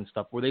no-nonsense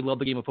stuff where they love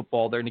the game of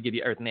football. They're going to give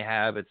you everything they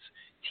have. It's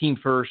team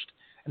first.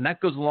 And that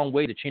goes a long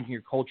way to changing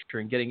your culture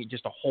and getting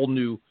just a whole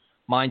new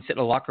mindset in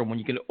the locker room when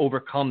you can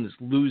overcome this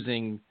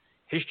losing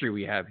history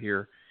we have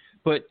here.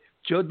 But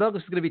Joe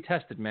Douglas is going to be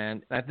tested,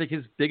 man. And I think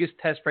his biggest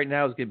test right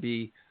now is going to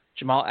be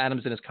Jamal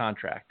Adams and his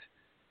contract.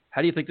 How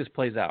do you think this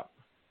plays out?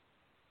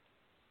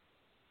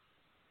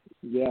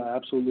 Yeah,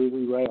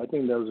 absolutely right. I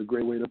think that was a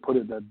great way to put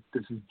it, that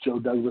this is Joe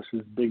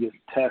Douglas's biggest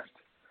test.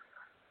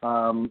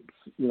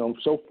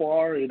 So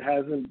far it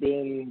hasn't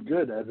been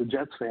good as a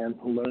Jets fan,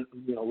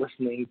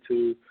 listening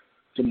to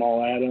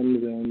Jamal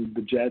Adams and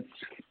the Jets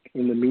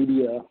in the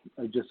media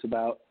just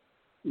about,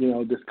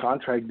 this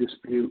contract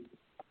dispute.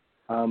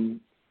 I'm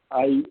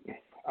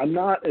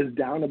not as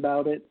down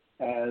about it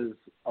as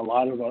a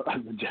lot of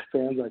the Jet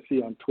fans I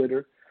see on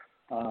Twitter.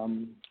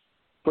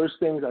 First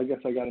things I guess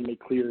I got to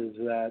make clear is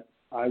that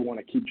I want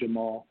to keep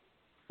Jamal.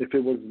 If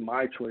it was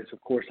my choice,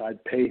 of course,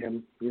 I'd pay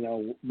him,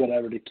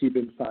 whatever to keep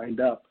him signed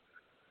up.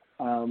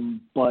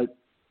 But,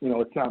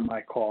 it's not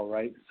my call,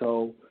 right?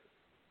 So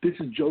this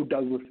is Joe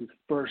Douglas's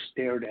first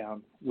stare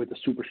down with a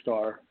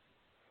superstar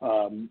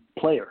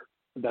player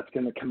that's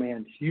going to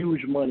command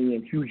huge money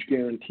and huge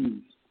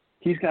guarantees.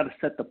 He's got to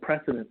set the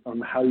precedent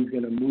on how he's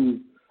going to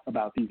move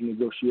about these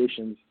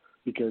negotiations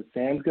because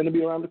Sam's going to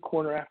be around the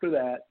corner after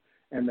that.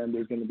 And then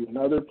there's going to be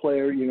another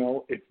player,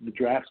 if the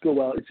drafts go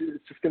well, it's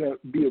just going to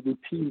be a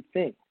routine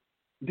thing.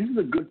 This is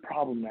a good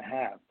problem to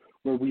have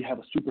where we have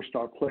a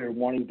superstar player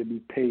wanting to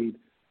be paid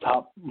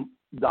top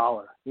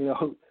dollar. This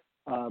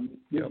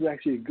is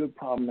actually a good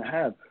problem to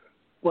have.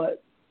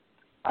 But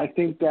I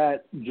think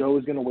that Joe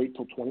is going to wait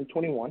till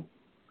 2021.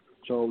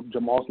 So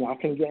Jamal's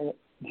not going to get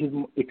his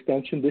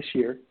extension this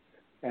year.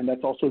 And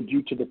that's also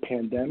due to the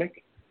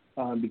pandemic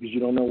because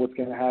you don't know what's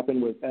going to happen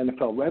with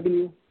NFL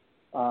revenue.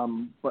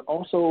 But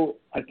also,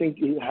 I think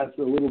it has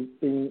a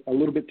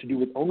little bit to do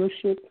with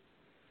ownership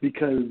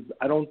because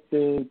I don't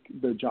think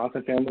the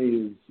Johnson family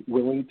is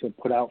willing to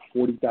put out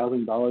 $40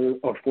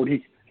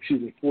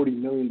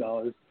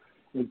 million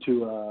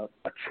into a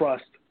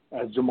trust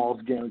as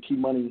Jamal's guarantee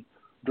money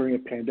during a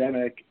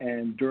pandemic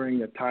and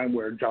during a time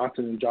where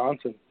Johnson &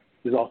 Johnson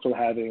is also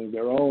having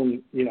their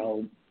own,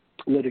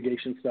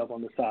 litigation stuff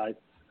on the side.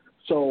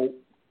 So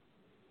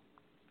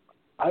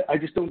I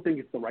just don't think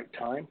it's the right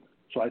time.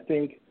 So I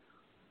think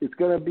it's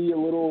going to be a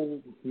little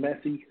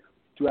messy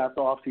throughout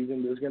the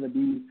offseason. There's going to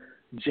be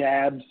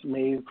jabs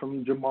made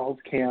from Jamal's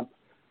camp.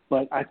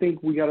 But I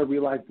think we got to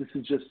realize this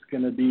is just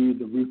going to be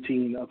the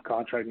routine of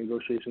contract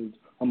negotiations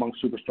among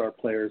superstar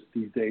players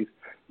these days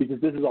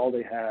because this is all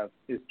they have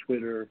is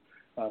Twitter,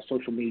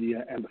 social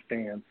media, and the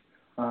fans.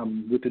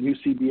 With the new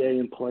CBA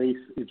in place,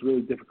 it's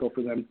really difficult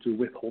for them to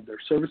withhold their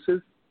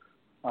services.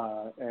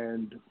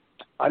 And,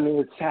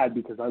 it's sad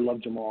because I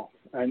love Jamal.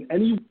 And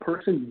any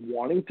person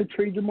wanting to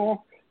trade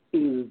Jamal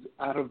is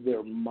out of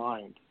their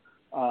mind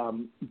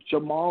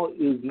Jamal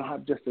is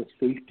not just a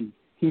safety.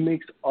 He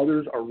makes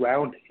others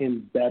around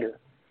him better.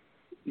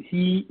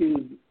 He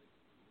is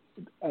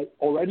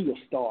already a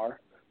star,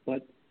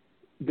 but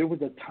there was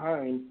a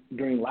time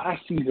during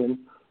last season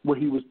where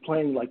he was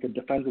playing like a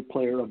defensive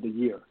player of the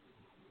year,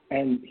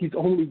 and he's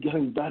only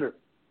getting better.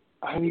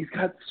 I mean, he's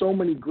got so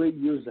many great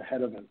years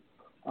ahead of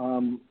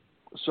him.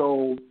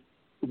 So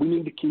we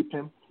need to keep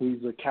him.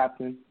 He's a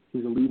captain.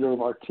 He's a leader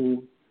of our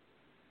team.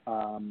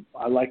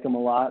 I like him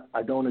a lot.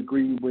 I don't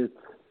agree with,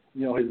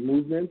 his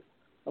movement,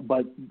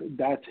 but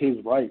that's his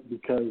right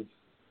because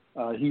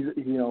he's,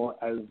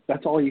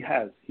 that's all he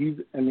has.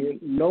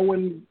 No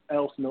one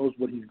else knows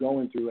what he's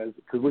going through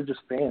because we're just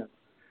fans.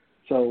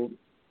 So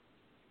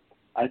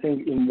I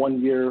think in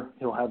 1 year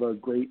he'll have a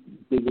great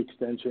big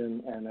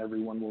extension and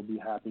everyone will be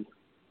happy.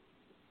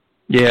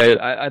 Yeah,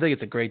 I think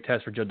it's a great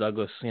test for Joe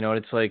Douglas.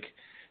 It's like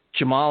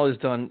Jamal has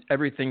done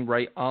everything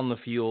right on the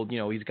field.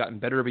 He's gotten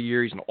better every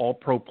year. He's an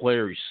all-pro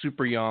player. He's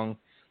super young.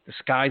 The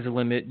sky's the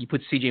limit. You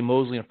put C.J.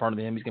 Mosley in front of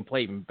him, he's going to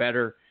play even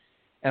better.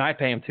 And I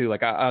pay him too.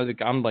 Like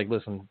I'm like,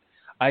 listen,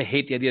 I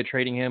hate the idea of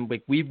trading him.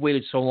 Like we've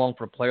waited so long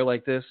for a player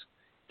like this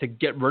to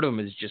get rid of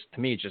him is just,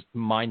 to me, it's just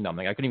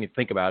mind-numbing. I couldn't even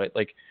think about it.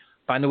 Like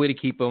find a way to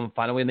keep him,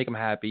 find a way to make him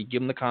happy,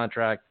 give him the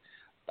contract.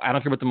 I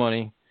don't care about the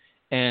money.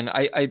 And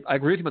I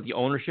agree with you about the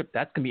ownership.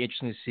 That's going to be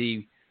interesting to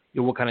see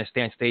what kind of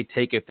stance they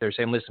take if they're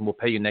saying, listen, we'll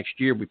pay you next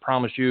year, we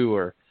promise you,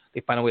 or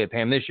they find a way to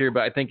pay him this year.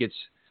 But I think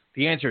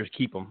the answer is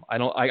keep him. I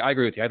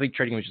agree with you. I think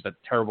trading was just a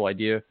terrible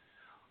idea.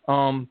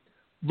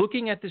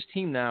 Looking at this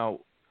team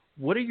now,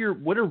 what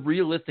are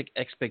realistic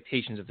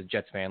expectations of the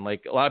Jets, fan?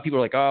 Like a lot of people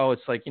are like, oh,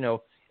 it's like,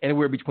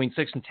 anywhere between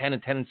 6-10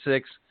 and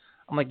 10-6.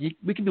 I'm like,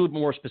 we can be a little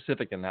more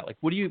specific than that. Like,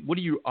 what do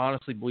you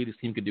honestly believe this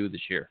team could do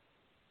this year?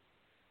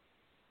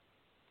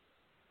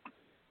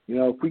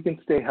 If we can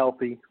stay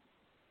healthy,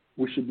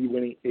 we should be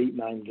winning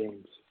 8-9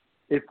 games.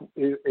 If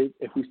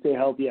we stay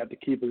healthy at the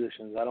key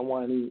positions, I don't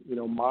want any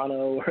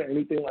mono or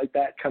anything like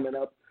that coming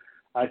up.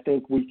 I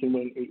think we can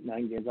win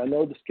 8-9 games. I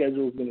know the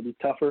schedule is going to be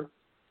tougher,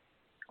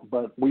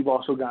 but we've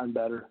also gotten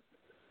better,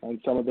 and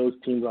some of those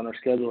teams on our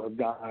schedule have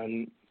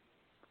gotten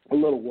a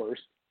little worse.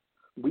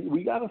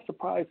 We got to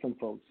surprise some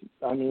folks.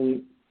 I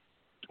mean,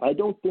 I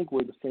don't think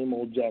we're the same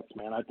old Jets,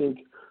 man. I think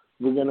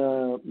we're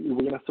gonna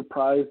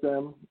surprise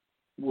them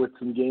with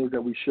some games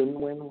that we shouldn't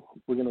win.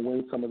 We're going to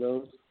win some of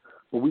those.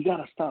 But we got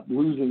to stop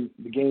losing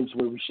the games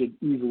where we should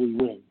easily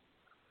win.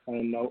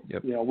 And,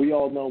 we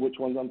all know which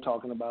ones I'm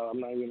talking about. I'm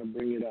not even going to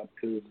bring it up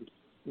because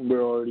we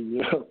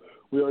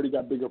already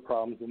got bigger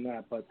problems than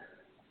that. But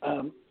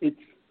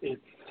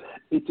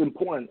it's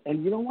important.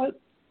 And you know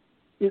what?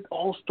 It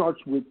all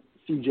starts with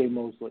C.J.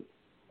 Mosley.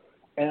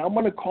 And I'm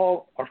going to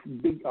call our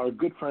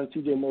good friend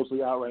C.J.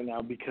 Mosley out right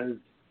now because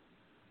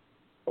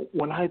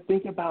when I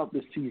think about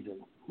the season,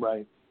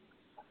 right,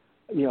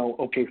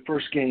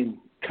 first game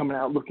coming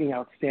out looking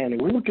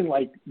outstanding. We're looking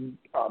like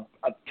a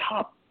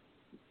top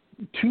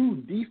 2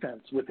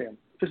 defense with him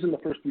just in the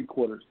first 3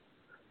 quarters.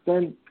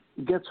 Then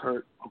gets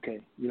hurt. Okay,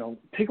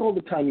 take all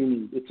the time you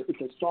need. It's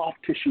a soft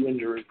tissue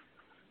injury.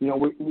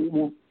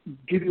 We'll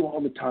give you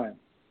all the time.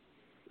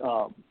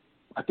 I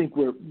think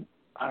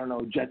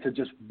Jets had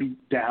just beat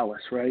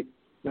Dallas, right?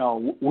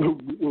 No,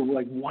 we're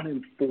like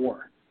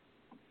 1-4.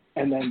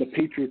 And then the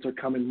Patriots are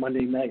coming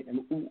Monday night,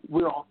 and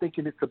we're all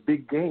thinking it's a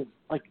big game.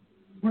 Like,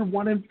 we're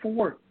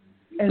 1-4,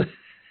 and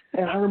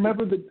I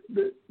remember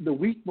the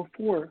week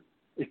before.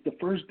 It's the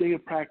first day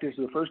of practice.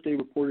 The first day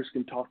reporters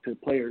can talk to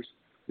players.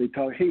 They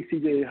tell, hey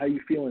CJ, how you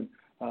feeling?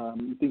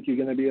 You think you're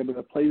going to be able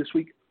to play this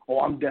week? Oh,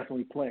 I'm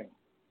definitely playing.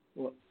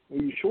 Well, are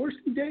you sure,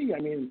 CJ? I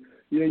mean,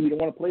 you don't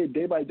want to play it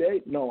day by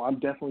day? No, I'm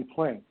definitely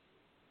playing.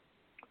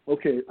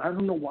 Okay, I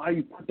don't know why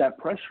you put that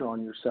pressure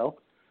on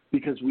yourself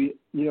because he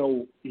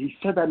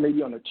said that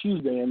maybe on a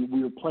Tuesday and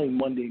we were playing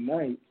Monday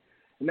night.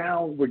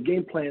 Now we're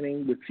game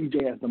planning with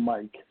CJ as the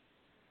mic,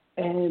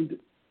 and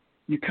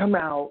you come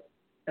out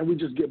and we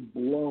just get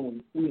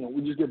blown.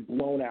 We just get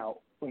blown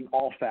out in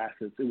all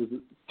facets. It was a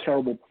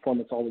terrible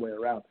performance all the way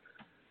around.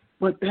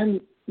 But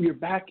then you're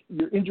back,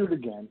 you're injured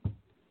again,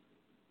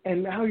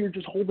 and now you're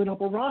just holding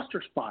up a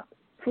roster spot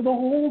for the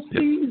whole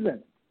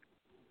season,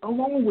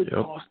 along with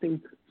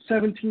costing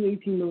 $17,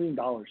 $18 million.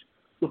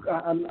 Look,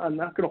 I'm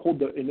not going to hold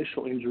the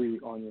initial injury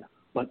on you,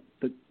 but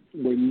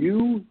when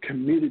you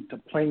committed to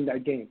playing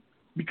that game,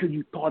 because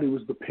you thought it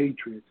was the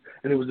Patriots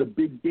and it was a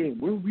big game.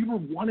 We were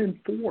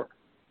 1-4,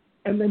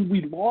 and then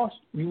we lost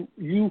you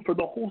for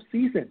the whole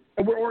season,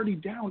 and we're already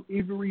down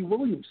Avery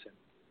Williamson.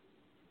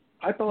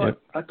 I didn't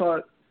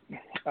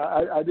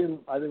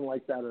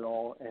like that at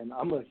all, and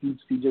I'm a huge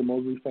C.J.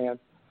 Mosley fan.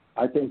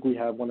 I think we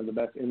have one of the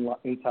best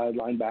inside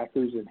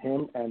linebackers in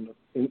him and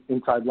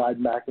inside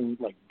linebacking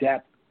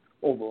depth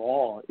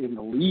overall in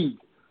the league.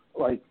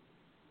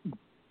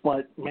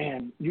 But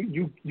man,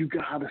 you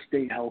gotta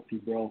stay healthy,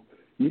 bro.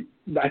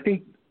 I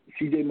think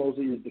C.J.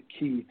 Mosley is the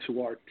key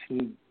to our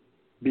team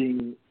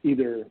being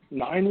either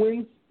 9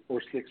 wins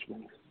or 6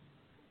 wins.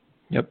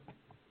 Yep.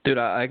 Dude,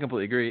 I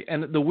completely agree.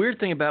 And the weird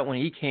thing about when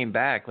he came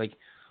back,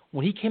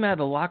 when he came out of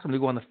the locker room to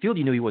go on the field,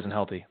 you knew he wasn't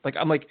healthy. Like,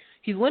 I'm like,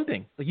 he's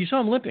limping. Like, you saw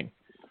him limping.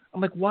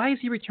 I'm like, why is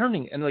he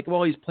returning? And like,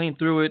 well, he's playing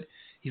through it.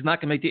 He's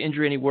not going to make the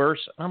injury any worse.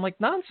 And I'm like,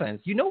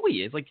 nonsense. You know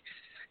he is. Like,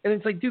 and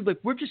it's like, dude, like,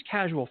 we're just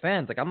casual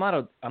fans. Like, I'm not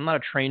a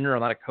trainer.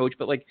 I'm not a coach.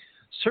 But like,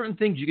 certain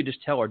things you could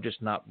just tell are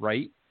just not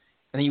right.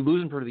 And then you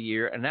lose him for the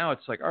year. And now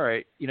it's like, all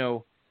right, you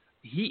know,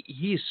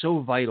 he is so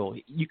vital.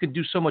 You can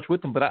do so much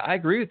with him. But I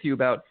agree with you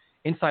about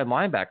inside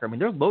linebacker. I mean,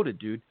 they're loaded,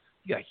 dude.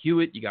 You got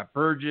Hewitt. You got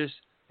Burgess.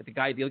 The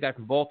other guy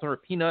from Baltimore,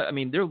 Peanut. I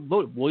mean, they're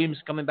loaded. Williams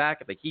coming back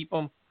if they keep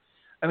him.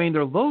 I mean,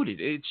 they're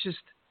loaded. It's just,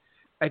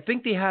 I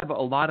think they have a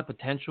lot of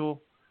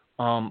potential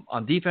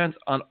on defense.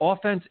 On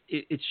offense,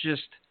 it's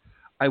just,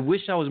 I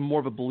wish I was more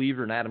of a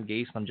believer in Adam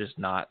Gase. I'm just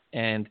not.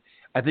 And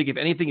I think if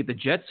anything, if the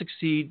Jets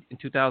succeed in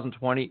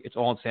 2020, it's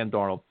all on Sam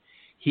Darnold.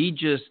 He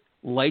just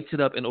lights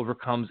it up and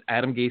overcomes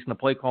Adam Gase in the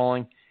play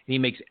calling, and he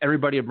makes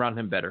everybody around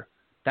him better.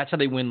 That's how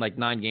they win like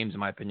 9 games, in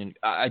my opinion.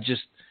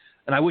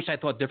 And I wish I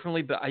thought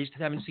differently, but I just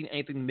haven't seen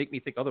anything to make me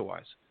think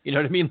otherwise. You know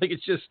what I mean? Like,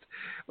 it's just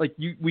like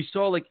we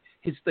saw like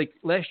his like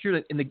last year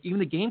in even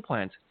the game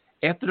plans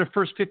after the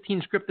first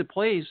 15 scripted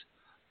plays,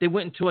 they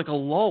went into like a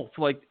lull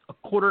for like a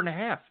quarter and a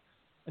half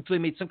until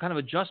they made some kind of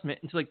adjustment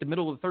until like the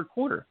middle of the third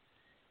quarter.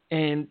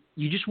 And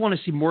you just want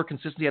to see more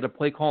consistency out of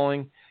play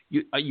calling.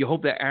 You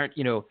hope that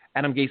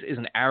Adam Gase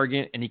isn't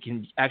arrogant and he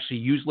can actually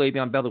use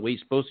Le'Veon Bell the way he's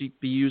supposed to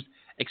be used,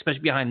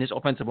 especially behind this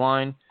offensive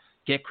line.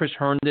 Get Chris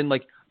Herndon,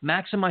 like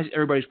maximize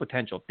everybody's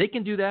potential. If they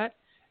can do that,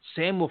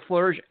 Sam will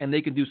flourish and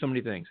they can do so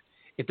many things.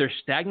 If they're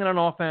stagnant on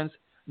offense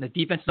and the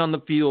defense is on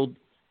the field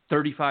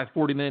 35,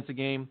 40 minutes a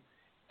game,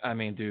 I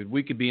mean, dude,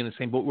 we could be in the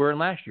same boat we were in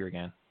last year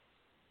again.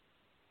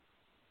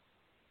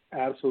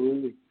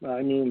 Absolutely.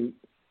 I mean,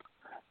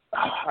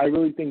 I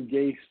really think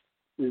Gase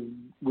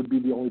would be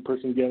the only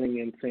person getting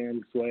in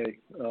Sam's way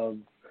of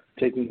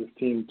taking this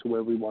team to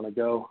where we want to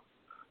go.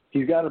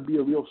 He's got to be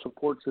a real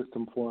support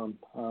system for him.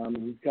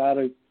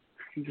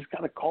 He's just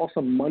got to call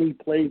some money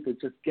plays to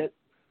just get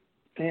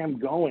Sam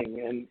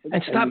going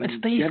and stop. And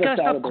he's got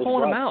to stop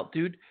calling him out,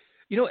 dude.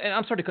 You know, and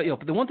I'm sorry to cut you off,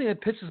 but the one thing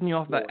that pisses me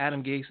off about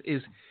Adam Gase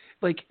is,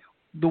 like,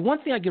 the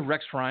one thing I give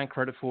Rex Ryan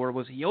credit for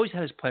was he always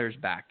had his players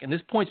back. And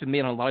this point's been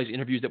made on a lot of these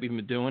interviews that we've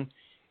been doing.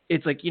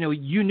 It's like, you know,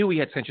 you knew he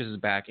had Sanchez's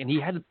back, and he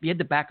had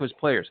the back of his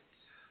players.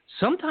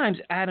 Sometimes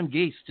Adam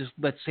Gase just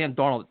lets Sam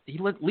Darnold,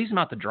 leaves him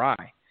out to dry.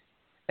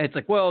 And it's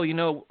like, well, you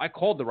know, I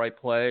called the right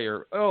play,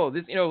 or,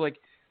 this, you know, like,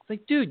 it's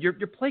like, dude, your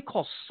play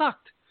call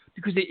sucked.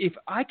 Because if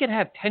I could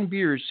have 10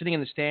 beers sitting in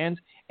the stands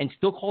and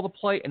still call the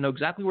play and know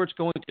exactly where it's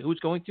going to, who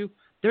it's going to,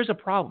 there's a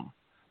problem.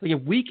 Like,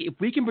 if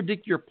we can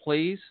predict your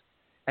plays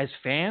as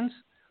fans,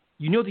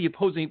 you know the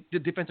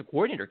defensive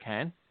coordinator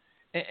can.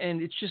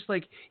 And it's just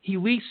like he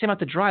leaves Sam out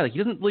to dry. Like, he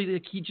doesn't really,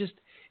 like,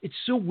 it's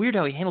so weird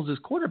how he handles his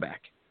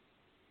quarterback.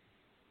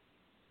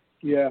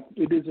 Yeah,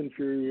 it is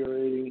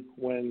infuriating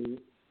when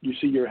you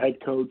see your head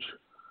coach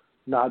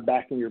not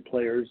backing your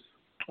players.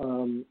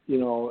 You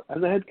know,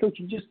 as a head coach,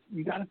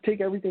 you got to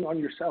take everything on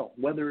yourself,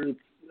 whether it's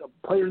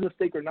a player's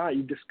mistake or not.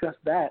 You discuss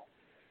that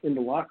in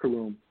the locker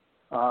room.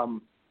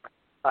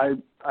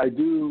 I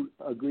do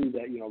agree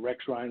that, you know,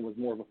 Rex Ryan was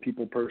more of a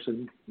people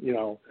person. You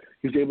know,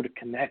 he was able to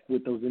connect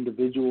with those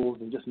individuals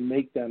and just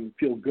make them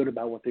feel good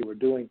about what they were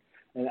doing.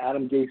 And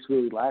Adam Gase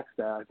really lacks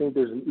that. I think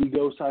there's an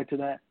ego side to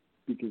that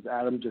because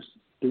Adam just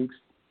thinks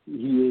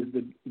he is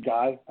the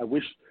guy. I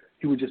wish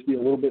he would just be a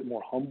little bit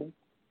more humble.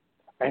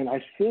 And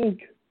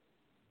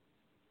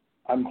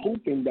I'm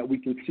hoping that we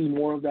can see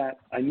more of that.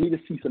 I need to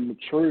see some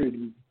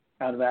maturity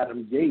out of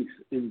Adam Gase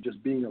in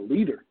just being a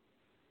leader.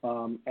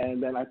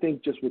 And then I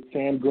think just with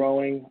Sam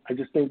growing, I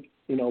just think,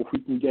 you know, if we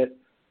can get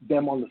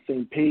them on the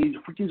same page,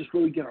 if we can just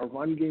really get our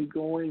run game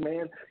going,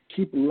 man,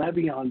 keep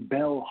Le'Veon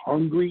Bell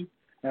hungry.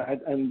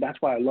 And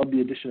that's why I love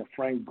the addition of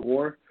Frank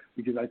Gore,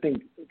 because I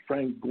think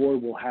Frank Gore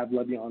will have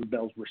Le'Veon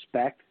Bell's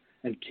respect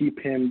and keep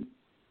him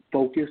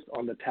focused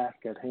on the task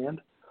at hand.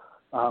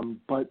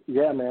 But,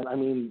 yeah, man, I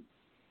mean,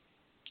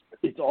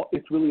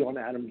 it's really on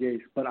Adam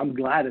Gase, but I'm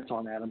glad it's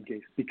on Adam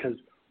Gase because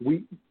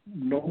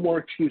no more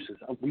excuses.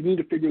 We need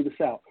to figure this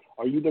out.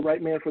 Are you the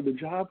right man for the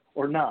job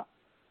or not?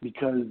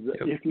 Because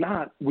if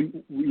not, we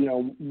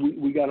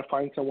got to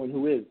find someone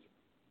who is.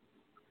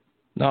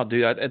 No,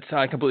 dude,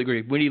 I completely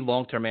agree. We need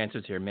long-term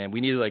answers here, man. We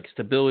need like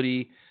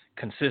stability,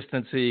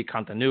 consistency,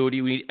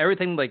 continuity. We need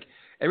everything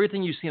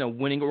you see in a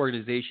winning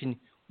organization.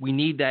 We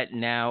need that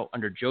now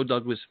under Joe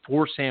Douglas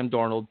for Sam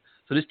Darnold,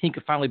 so this team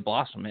can finally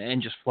blossom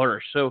and just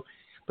flourish. So,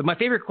 but my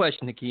favorite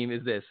question, Hakeem,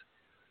 is this.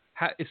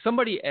 If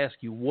somebody asks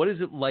you, what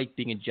is it like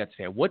being a Jets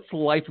fan? What's the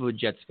life of a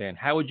Jets fan?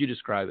 How would you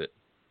describe it?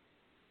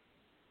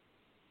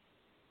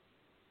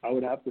 I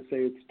would have to say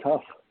it's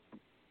tough.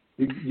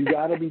 You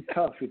got to be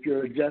tough if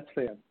you're a Jets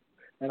fan.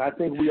 And I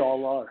think we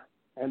all are.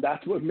 And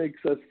that's what makes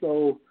us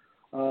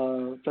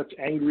such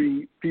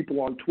angry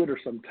people on Twitter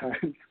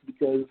sometimes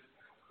because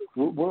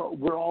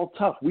we're all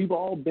tough. We've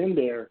all been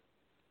there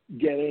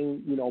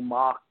getting, you know,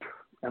 mocked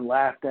and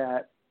laughed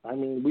at. I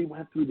mean, we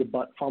went through the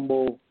butt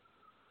fumble.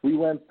 We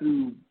went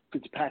through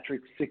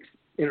Fitzpatrick's 6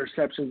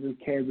 interceptions in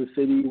Kansas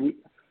City.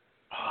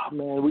 Oh,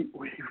 man,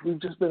 we've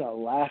just been a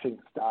laughing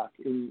stock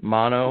in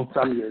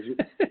some years.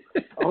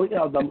 Oh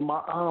yeah,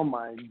 oh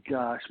my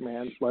gosh,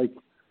 man! Like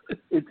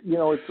it's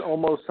it's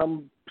almost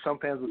some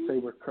fans would say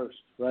we're cursed,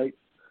 right?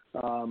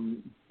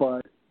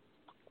 But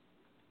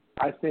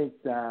I think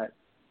that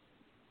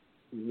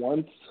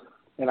once,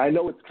 and I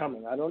know it's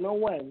coming. I don't know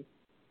when,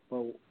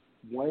 but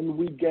when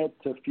we get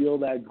to feel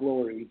that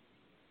glory,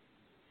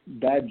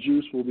 that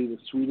juice will be the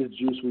sweetest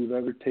juice we've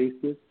ever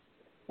tasted.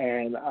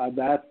 And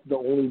that's the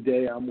only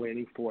day I'm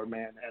waiting for,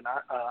 man. And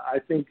I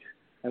think,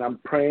 and I'm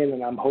praying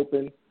and I'm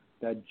hoping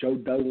that Joe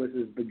Douglas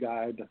is the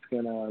guy that's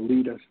going to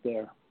lead us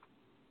there.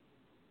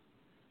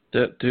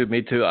 Dude,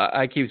 me too.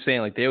 I keep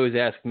saying, like, they always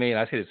ask me, and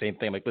I say the same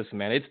thing. Like, listen,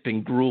 man, it's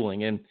been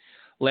grueling. And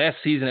last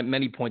season at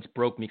many points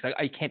broke me because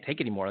I can't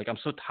take it anymore. Like, I'm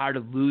so tired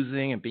of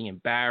losing and being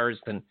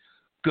embarrassed and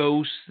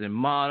ghosts and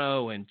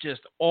mono and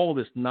just all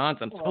this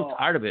nonsense. I'm so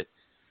tired of it.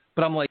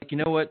 But I'm like, you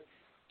know what?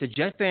 The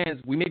Jet fans,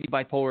 we may be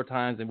bipolar at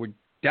times and we're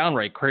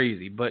downright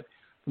crazy, but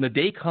when the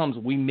day comes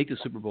we make the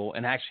Super Bowl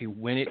and actually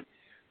win it,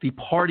 the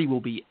party will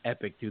be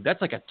epic, dude.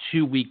 That's like a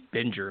 2-week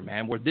binger,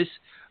 man, where this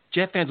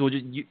Jet fans will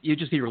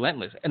just be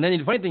relentless. And then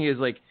the funny thing is,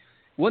 like,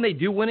 when they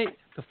do win it,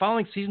 the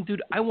following season,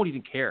 dude, I won't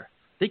even care.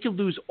 They could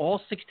lose all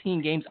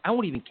 16 games. I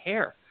won't even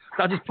care.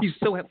 I'll just be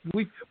so happy.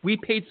 We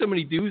paid so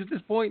many dues at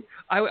this point.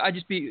 I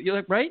just be, you're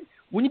like, right?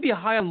 Wouldn't you be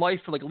high on life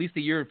for like at least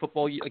a year in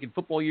football, like in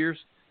football years?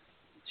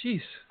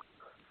 Jeez.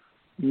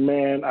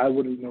 Man, I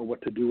wouldn't know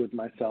what to do with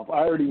myself. I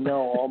already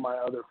know all my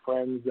other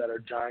friends that are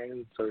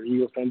Giants or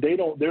Eagles fans.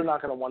 They're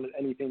not going to want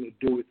anything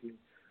to do with me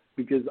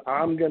because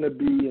I'm going to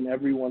be in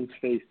everyone's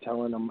face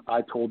telling them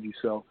I told you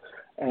so.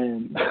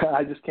 And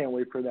I just can't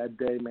wait for that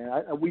day, man.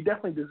 We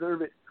definitely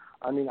deserve it.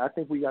 I mean, I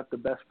think we got the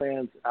best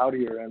fans out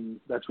here, and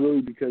that's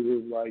really because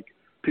of, like,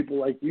 people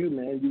like you,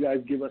 man. You guys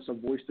give us a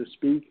voice to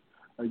speak.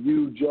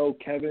 You, Joe,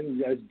 Kevin,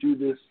 you guys do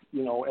this,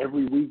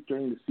 every week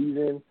during the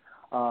season.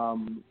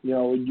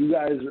 You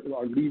guys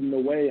are leading the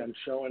way and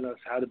showing us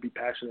how to be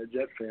passionate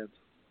Jet fans.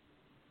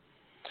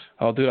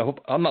 Oh, dude, I hope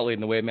I'm not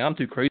leading the way, man. I'm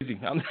too crazy.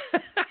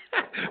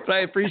 But I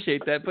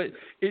appreciate that. But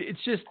it's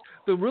just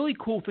the really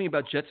cool thing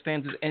about Jets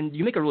fans is, and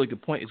you make a really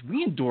good point, is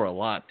we endure a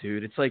lot,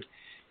 dude. It's like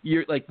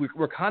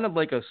we're kind of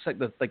like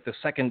the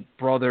second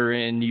brother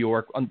in New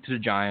York to the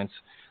Giants.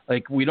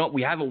 Like we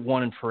haven't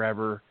won in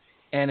forever,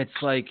 and it's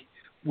like.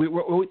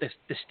 The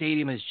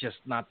stadium is just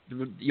not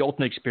the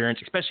ultimate experience,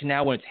 especially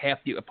now when it's half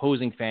the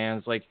opposing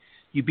fans. Like,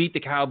 you beat the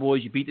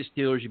Cowboys, you beat the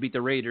Steelers, you beat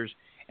the Raiders,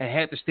 and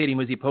half the stadium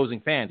was the opposing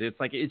fans.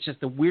 It's just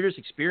the weirdest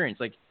experience.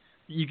 Like,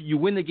 you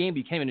win the game, but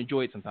you can't even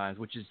enjoy it sometimes,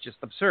 which is just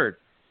absurd.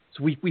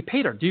 So we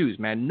paid our dues,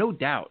 man, no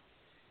doubt.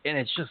 And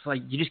it's just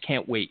like, you just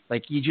can't wait.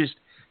 Like,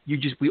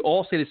 we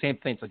all say the same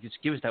thing. It's like, just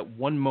give us that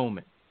one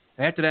moment.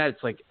 And after that,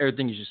 it's like,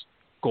 everything is just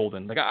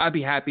golden. Like, I'd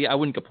be happy. I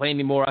wouldn't complain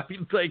anymore. I'd be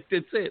like,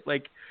 that's it.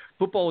 Like,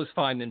 football is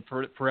fine then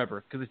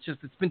forever because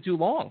it's been too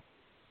long.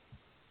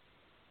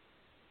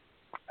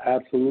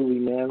 Absolutely,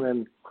 man.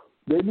 And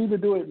they need to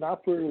do it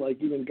not for,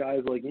 like, even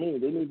guys like me.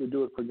 They need to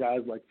do it for guys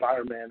like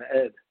Fireman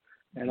Ed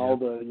and all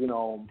the,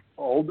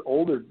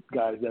 older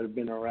guys that have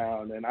been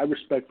around. And I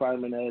respect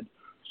Fireman Ed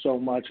so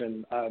much,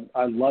 and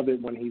I love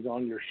it when he's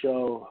on your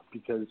show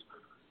because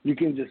you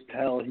can just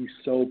tell he's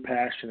so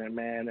passionate,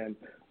 man. And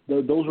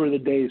those were the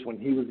days when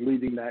he was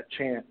leading that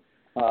chant.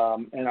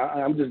 And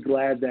I'm just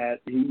glad that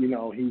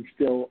he's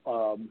still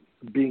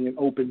being an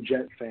open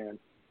Jet fan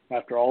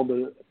after all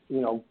the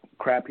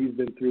crap he's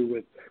been through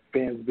with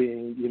fans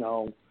being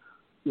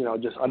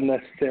just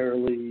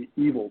unnecessarily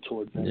evil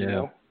towards him.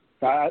 Yeah.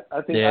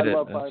 I think I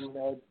love Fireman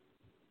Ed.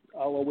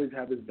 I'll always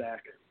have his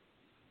back.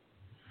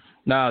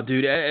 No,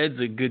 dude, Ed's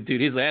a good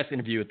dude. His last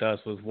interview with us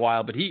was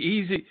wild, but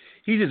he's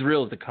as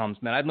real as it comes,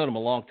 man. I've known him a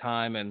long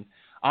time, and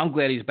I'm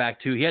glad he's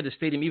back too. He had the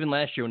stadium even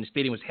last year when the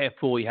stadium was half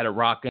full. He had it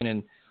rocking,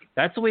 and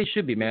that's the way it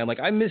should be, man. Like,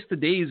 I miss the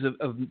days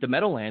of the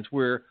Meadowlands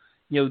where,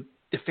 the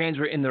fans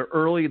were in there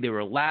early, they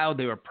were loud,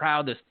 they were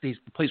proud, the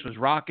place was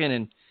rocking,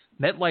 and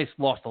MetLife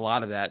lost a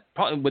lot of that,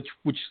 probably,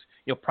 which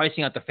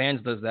pricing out the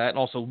fans does that, and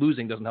also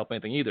losing doesn't help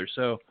anything either.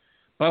 So,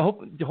 but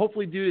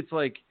hopefully, dude, it's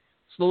like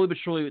slowly but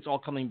surely it's all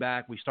coming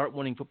back. We start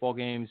winning football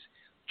games.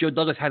 Joe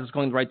Douglas has us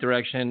going the right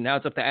direction. Now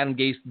it's up to Adam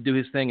Gase to do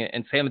his thing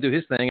and Sam to do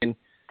his thing, and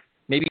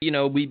maybe,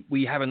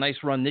 we have a nice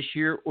run this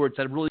year, or it's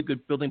a really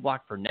good building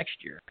block for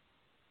next year.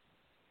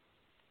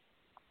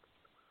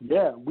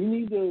 Yeah, we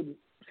need to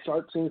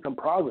start seeing some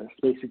progress,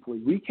 basically.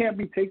 We can't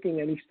be taking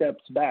any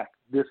steps back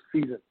this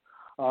season.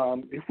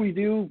 If we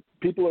do,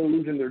 people are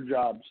losing their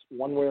jobs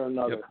one way or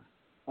another.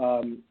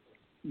 Yep.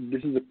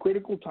 This is a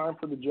critical time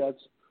for the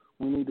Jets.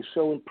 We need to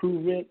show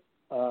improvement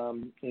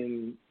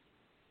in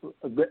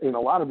a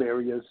lot of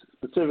areas,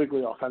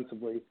 specifically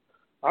offensively.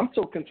 I'm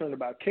still concerned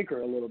about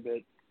kicker a little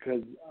bit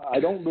because I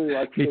don't really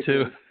like Me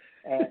too.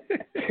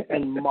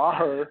 And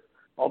Maher,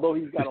 although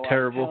he's got a lot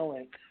of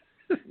talent,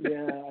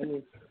 yeah, I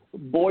mean,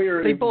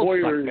 Boyer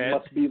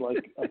must be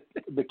like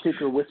the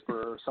kicker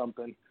whisperer or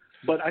something.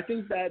 But I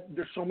think that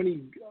there's so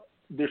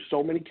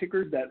many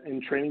kickers that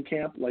in training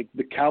camp, like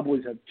the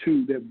Cowboys have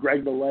two. They have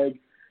Greg the Leg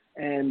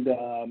and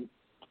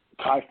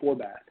Kai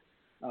Forbath.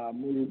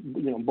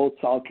 Both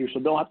solid kickers, so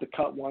they'll have to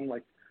cut one.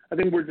 Like, I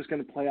think we're just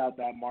going to play out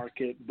that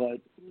market, but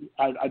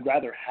I'd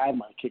rather have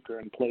my kicker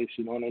in place.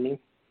 You know what I mean?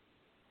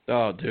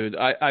 Oh, dude,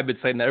 I've been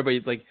saying that.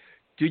 Everybody's like,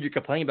 dude, you're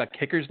complaining about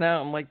kickers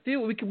now? I'm like,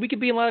 dude, we could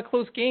be in a lot of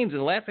close games, and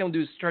the last thing we'll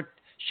do is start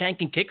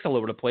shanking kicks all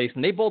over the place,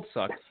 and they both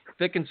suck.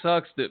 Ficken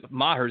sucks.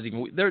 Maher's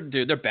even.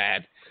 They're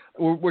bad.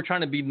 We're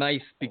trying to be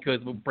nice because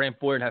we're Brant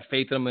Boyer and have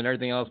faith in them and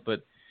everything else,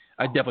 but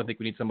I definitely think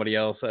we need somebody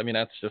else. I mean,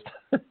 that's just.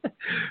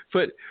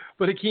 but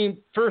Hakeem,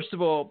 first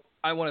of all,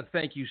 I want to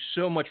thank you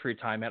so much for your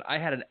time, man. I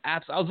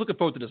was looking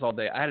forward to this all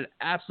day. I had an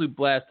absolute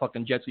blast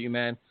talking Jets with you,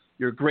 man.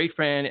 You're a great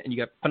fan, and you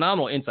got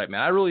phenomenal insight,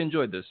 man. I really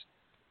enjoyed this.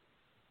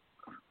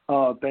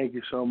 Oh, thank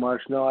you so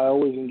much. No, I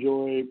always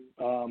enjoy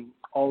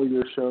all of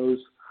your shows,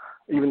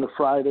 even the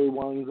Friday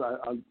ones.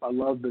 I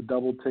love the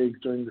double takes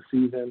during the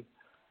season.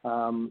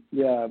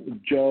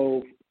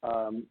 Joe,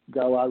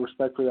 got a lot of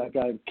respect for that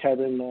guy.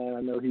 Kevin, man,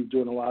 I know he's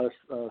doing a lot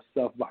of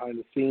stuff behind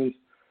the scenes.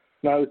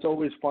 Now, it's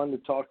always fun to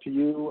talk to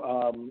you.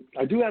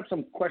 I do have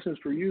some questions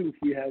for you if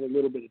we have a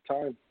little bit of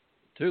time.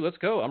 Dude, let's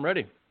go. I'm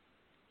ready.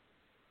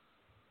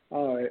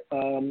 All right.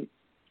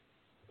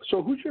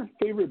 So who's your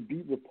favorite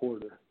beat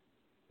reporter?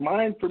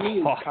 Mine, for me,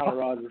 is Connor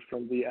Rogers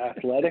from The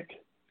Athletic.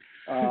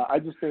 I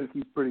just think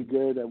he's pretty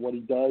good at what he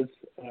does.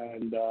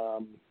 And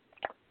well,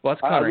 that's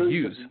Connor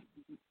Hughes.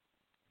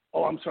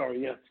 Oh, I'm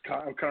sorry. Yes,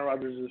 Connor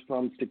Rogers is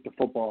from Stick to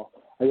Football.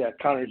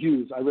 Connor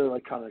Hughes. I really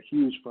like Connor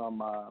Hughes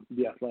from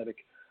The Athletic.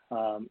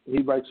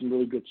 He writes some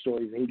really good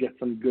stories, and he gets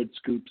some good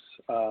scoops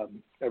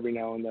every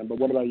now and then. But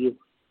what about you?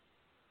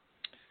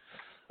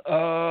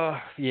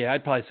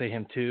 I'd probably say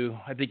him too.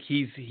 I think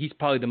he's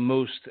probably the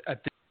most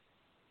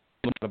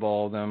of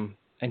all of them,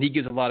 and he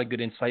gives a lot of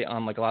good insight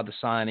on like a lot of the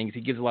signings.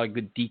 He gives a lot of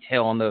good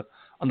detail on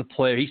the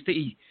player. He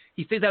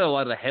stays out of a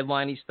lot of the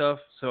headliney stuff.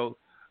 So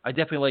I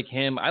definitely like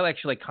him. I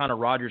actually like Connor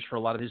Rogers for a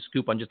lot of his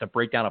scoop on just a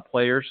breakdown of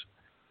players.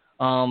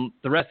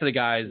 The rest of the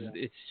guys,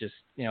 it's just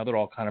they're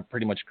all kind of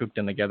pretty much grouped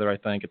in together. I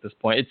think at this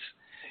point,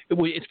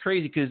 it's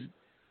crazy because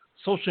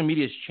social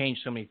media has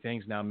changed so many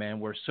things now, man.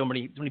 Where so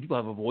many people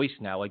have a voice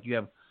now. Like you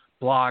have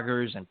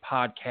bloggers and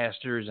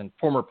podcasters and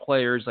former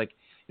players. Like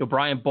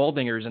Brian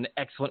Baldinger is an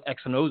excellent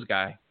X and O's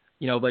guy.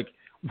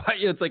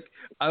 It's like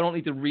I don't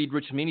need to read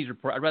Rich Cimini's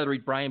report. I'd rather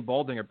read Brian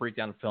Baldinger break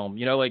down a film.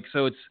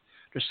 So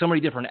there's so many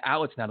different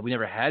outlets now that we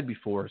never had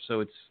before. So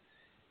it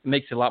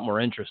makes it a lot more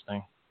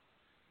interesting.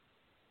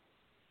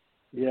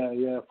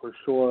 Yeah, for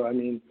sure. I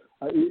mean,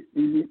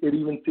 it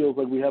even feels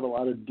like we have a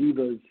lot of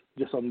divas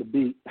just on the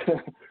beat,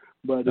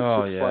 but it's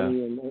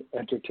funny and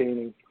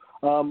entertaining.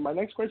 My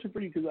next question for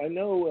you, because I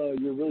know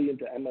you're really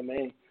into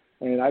MMA,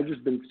 and I've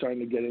just been starting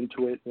to get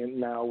into it, and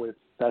now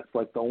that's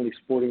like the only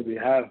sporting we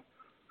have.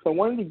 So I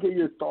wanted to get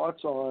your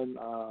thoughts on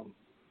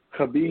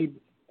Khabib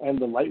and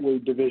the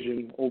lightweight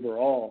division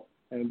overall,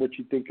 and what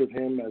you think of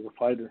him as a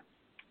fighter.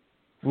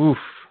 Oof,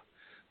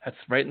 that's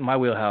right in my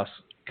wheelhouse.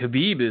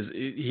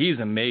 Khabib he's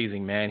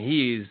amazing, man.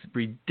 He is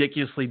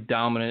ridiculously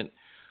dominant.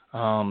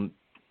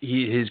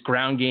 His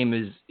ground game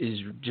is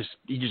just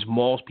he just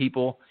mauls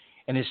people,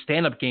 and his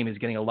stand-up game is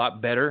getting a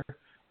lot better,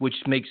 which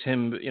makes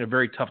him a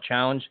very tough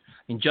challenge.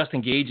 I mean,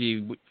 Justin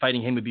Gaethje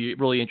fighting him would be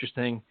really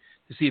interesting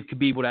to see if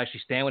Khabib would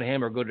actually stand with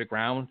him or go to the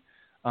ground.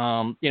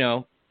 Him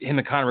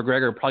and Conor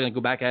McGregor are probably going to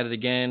go back at it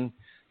again.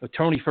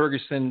 Tony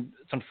Ferguson,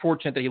 it's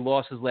unfortunate that he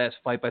lost his last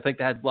fight, but I think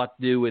that had a lot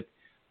to do with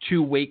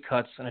 2 weight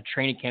cuts and a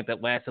training camp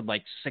that lasted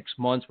like 6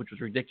 months, which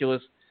was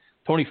ridiculous.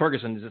 Tony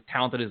Ferguson is as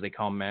talented as they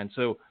come, man.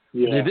 So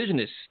the division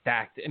is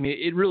stacked. I mean,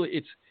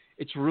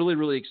 it's really,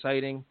 really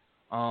exciting.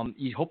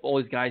 You hope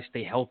all these guys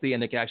stay healthy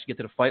and they can actually get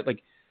to the fight.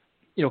 Like,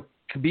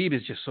 Khabib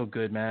is just so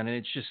good, man. And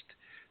it's just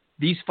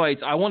these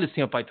fights. I wanted to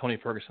see him fight Tony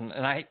Ferguson,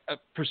 and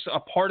a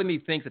part of me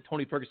thinks that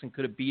Tony Ferguson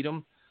could have beat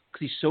him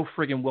because he's so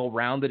friggin'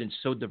 well-rounded and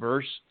so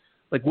diverse.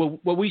 Like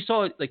what we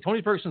saw, like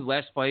Tony Ferguson's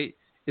last fight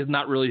is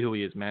not really who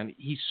he is, man.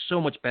 He's so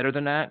much better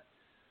than that.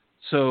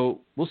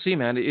 So we'll see,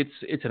 man.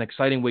 It's an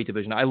exciting weight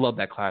division. I love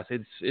that class.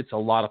 It's a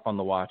lot of fun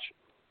to watch.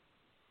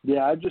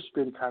 Yeah, I've just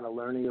been kind of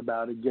learning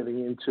about it,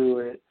 getting into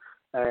it.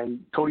 And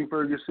Tony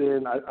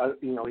Ferguson,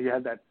 he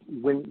had that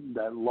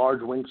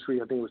large win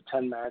streak. I think it was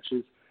 10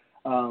 matches.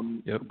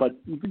 But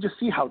you could just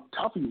see how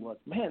tough he was.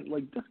 Man,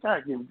 like this guy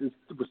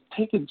was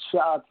taking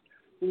shots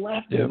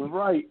left and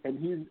right,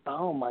 and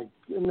oh my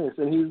goodness,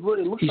 and it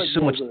looks like he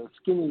was a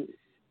skinny.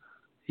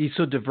 He's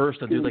so diverse,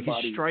 though, dude. Like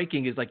his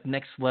striking is like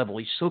next level.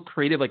 He's so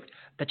creative. Like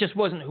that just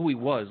wasn't who he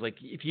was. Like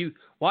if you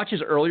watch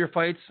his earlier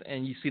fights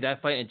and you see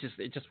that fight,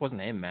 it just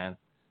wasn't him, man.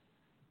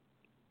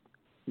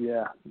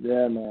 Yeah,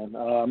 man.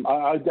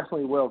 I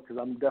definitely will because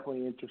I'm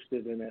definitely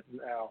interested in it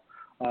now.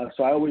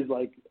 So I always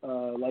like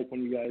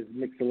when you guys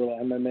mix a little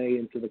MMA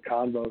into the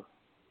convo.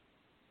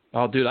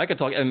 Oh, dude, I could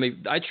talk. I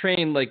mean, I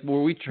train like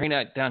where we train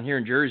at down here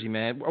in Jersey,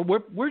 man.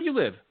 Where do you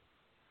live?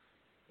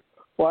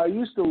 Well, I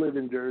used to live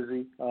in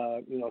Jersey,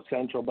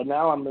 Central, but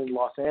now I'm in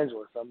Los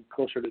Angeles. I'm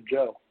closer to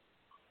Joe.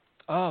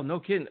 Oh, no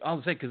kidding.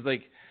 I'll say because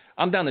like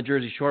I'm down the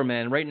Jersey Shore,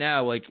 man. Right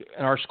now, like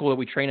in our school that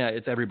we train at,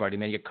 it's everybody,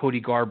 man. You got Cody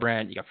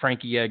Garbrandt, you got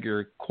Frankie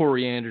Edgar,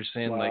 Corey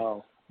Anderson, wow.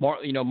 like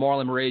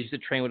Marlon Moraes used to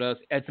train with us.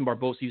 Edson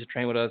Barbosa used to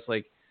train with us.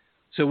 Like,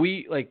 so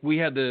I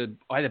had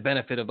the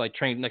benefit of like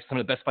training next to some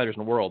of the best fighters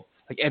in the world.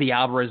 Like Eddie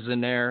Alvarez is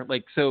in there.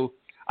 Like, so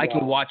I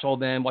can watch all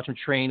them, watch them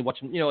train, watch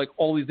them, like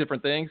all these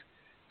different things.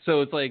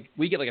 So it's like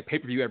we get like a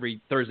pay-per-view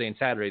every Thursday and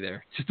Saturday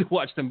there just to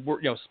watch them,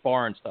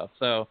 spar and stuff.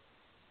 So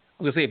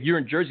I'm gonna say, if you're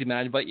in Jersey, man,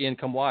 I invite you in,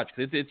 come watch,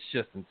 because it's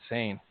just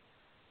insane.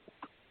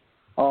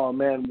 Oh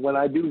man, when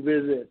I do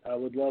visit, I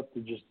would love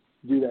to just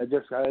do that.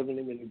 I haven't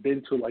even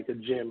been to like a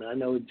gym, and I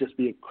know it'd just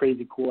be a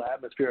crazy cool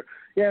atmosphere.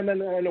 Yeah,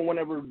 man. I know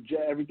whenever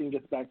everything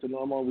gets back to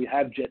normal, we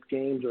have Jet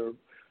games, or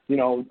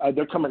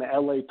they're coming to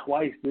LA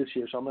twice this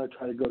year, so I'm gonna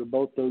try to go to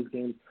both those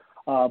games.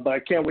 But I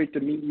can't wait to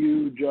meet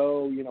you,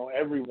 Joe.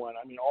 Everyone.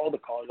 I mean, all the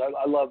callers.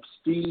 I love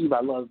Steve.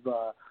 I love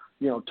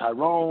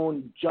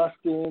Tyrone,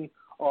 Justin.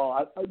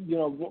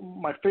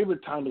 My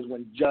favorite time is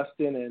when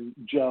Justin and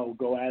Joe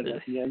go at it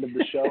at the end of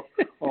the show.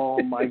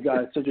 Oh my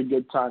God, it's such a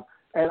good time.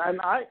 And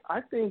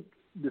I think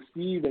the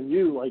Steve and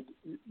you,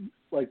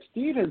 like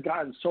Steve has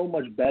gotten so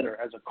much better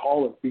as a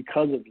caller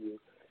because of you,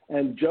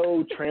 and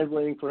Joe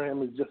translating for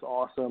him is just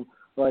awesome.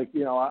 Like,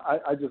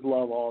 I just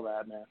love all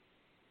that, man.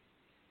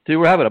 Dude,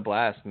 we're having a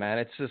blast,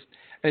 man.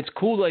 It's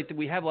cool. Like,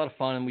 we have a lot of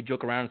fun and we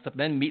joke around and stuff. And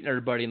then meeting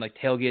everybody and like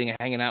tailgating and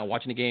hanging out and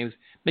watching the games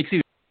makes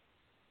you.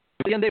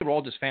 At the end of the day, we're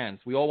all just fans.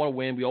 We all want to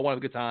win. We all want to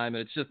have a good time.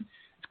 And it's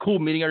cool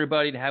meeting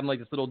everybody and having like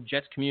this little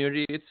Jets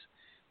community. It's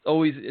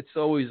always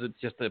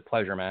just a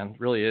pleasure, man. It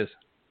really is.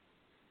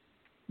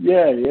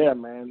 Yeah,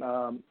 man.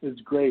 It's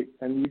great,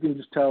 and you can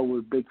just tell we're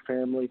a big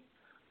family.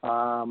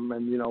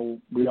 And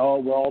we're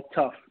all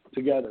tough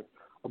together.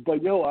 But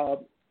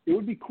it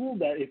would be cool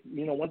that if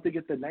once they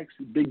get the next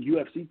big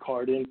UFC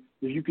card in,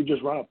 if you could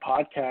just run a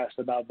podcast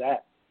about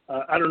that.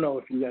 I don't know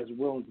if you guys are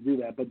willing to do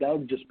that, but that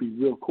would just be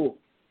real cool.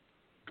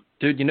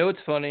 Dude, it's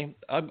funny?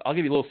 I'll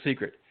give you a little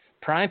secret.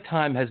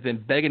 Primetime has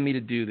been begging me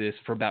to do this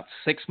for about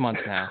 6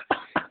 months now.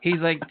 He's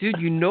like, dude,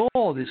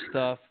 all this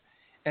stuff.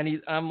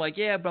 And I'm like,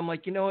 yeah, but I'm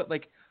like, you know what?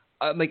 Like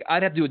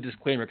I'd have to do a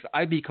disclaimer because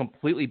I'd be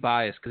completely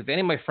biased. Because if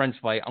any of my friends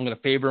fight, I'm going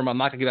to favor them. I'm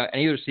not going to give out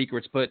any of their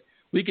secrets, but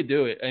we could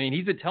do it. I mean,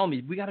 he's been telling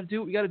me, we got to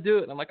do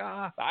it. And I'm like,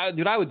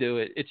 dude, I would do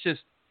it. It's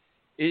just,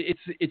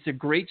 it's a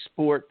great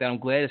sport that I'm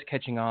glad is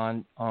catching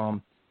on.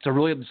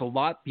 There's a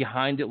lot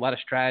behind it, a lot of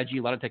strategy,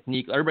 a lot of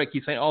technique. Everybody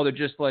keeps saying, they're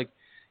just like,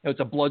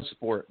 it's a blood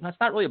sport. And that's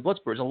not really a blood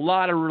sport. There's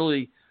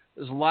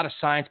a lot of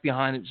science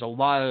behind it. There's a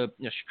lot of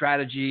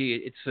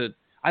strategy.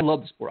 I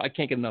love the sport. I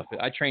can't get enough of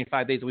it. I train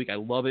 5 days a week. I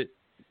love it.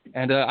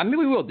 And maybe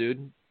we will,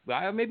 dude.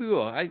 Maybe we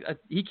will.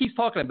 He keeps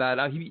talking about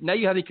it. Now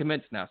you have me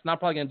convinced now. So now I'm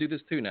probably going to do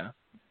this too now.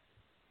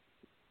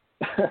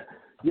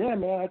 Yeah,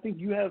 man. I think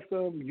you have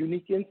some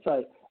unique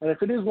insight. And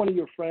if it is one of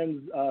your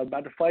friends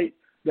about to fight,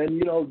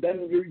 then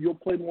you'll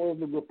play more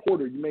of a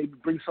reporter. You may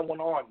bring someone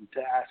on to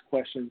ask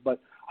questions. But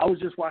I was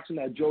just watching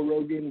that Joe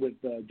Rogan with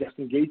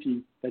Justin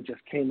Gaethje that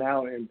just came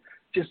out, and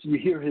just you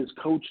hear his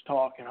coach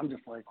talk, and I'm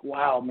just like,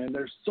 wow, man,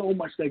 there's so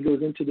much that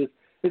goes into this.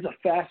 It's a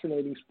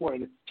fascinating sport,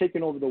 and it's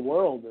taking over the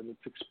world, and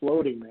it's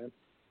exploding, man.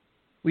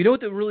 Well, you know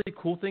what the really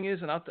cool thing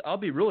is, and I'll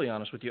be really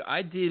honest with you.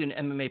 I did an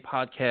MMA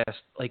podcast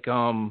like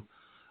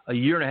a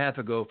year and a half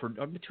ago,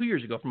 2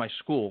 years ago, for my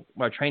school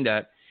where I trained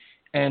at.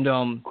 And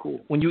cool.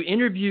 When you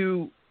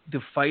interview the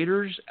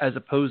fighters as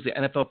opposed to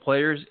NFL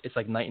players, it's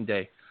like night and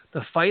day.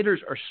 The fighters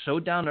are so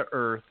down to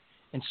earth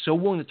and so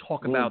willing to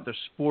talk about their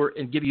sport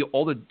and give you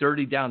all the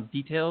dirty down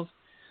details,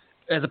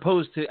 as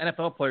opposed to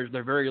NFL players.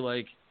 They're very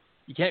like,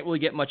 you can't really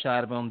get much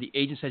out of them. The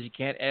agent says you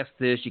can't ask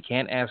this, you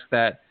can't ask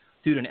that.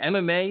 Dude, in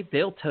MMA,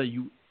 they'll tell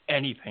you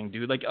anything,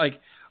 dude.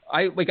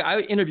 I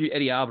interviewed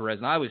Eddie Alvarez,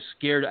 and I was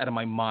scared out of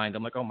my mind.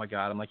 I'm like, oh my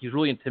God. I'm like, he's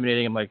really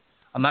intimidating. I'm like,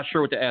 I'm not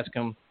sure what to ask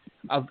him.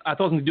 I thought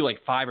I was going to do like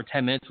 5 or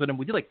 10 minutes with him.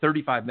 We did like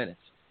 35 minutes.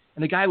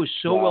 And the guy was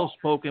so well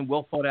spoken,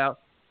 well thought out.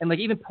 And like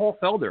even Paul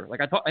Felder,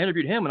 I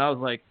interviewed him, and I was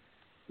like,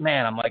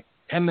 man, I'm like,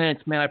 10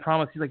 minutes, man, I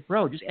promise. He's like,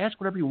 bro, just ask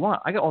whatever you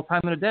want. I got all time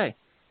in a day.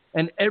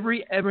 And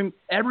every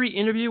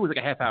interview was like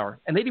a half hour.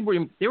 And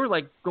they were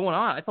like going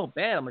on. I felt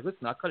bad. I'm like,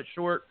 listen, I'll cut it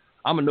short.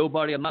 I'm a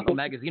nobody. I'm not in a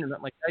magazine or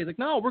nothing like that. He's like,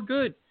 no, we're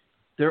good.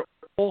 They're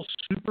all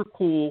super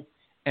cool,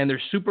 and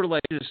they're super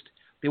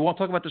they won't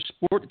talk about their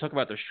sport. They talk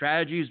about their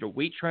strategies, their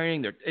weight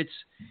training.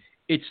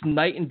 It's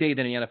night and day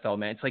than the NFL,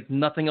 man. It's like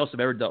nothing else I've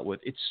ever dealt with.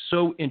 It's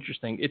so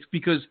interesting. It's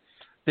because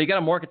they got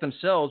to market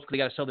themselves because they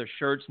got to sell their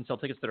shirts and sell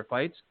tickets to their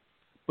fights.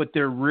 But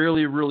they're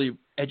really, really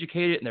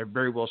educated, and they're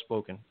very well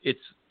spoken.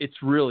 It's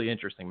really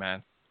interesting,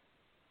 man.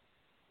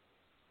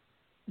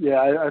 Yeah,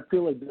 I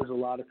feel like there's a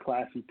lot of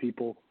classy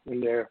people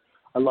in there.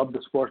 I love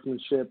the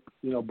sportsmanship,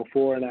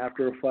 before and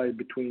after a fight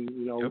between,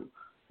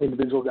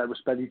 individuals that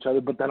respect each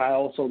other. But then I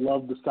also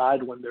love the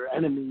side when they're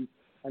enemies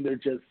and they're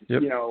just,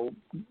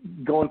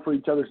 going for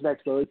each other's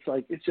necks. So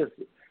it's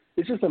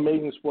just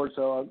amazing sport.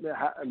 So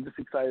I'm just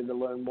excited to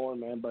learn more,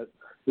 man. But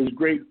it was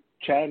great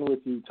chatting with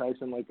you,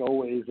 Tyson, like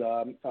always.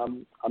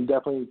 I'm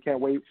definitely can't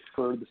wait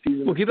for the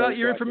season. Well, give out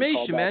your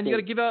information, man. You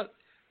got to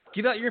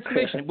give out your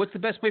information. What's the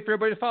best way for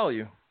everybody to follow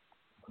you?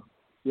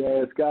 Yeah,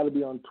 it's got to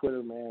be on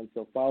Twitter, man.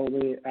 So follow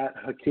me at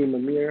Hakeem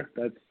Amir.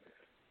 That's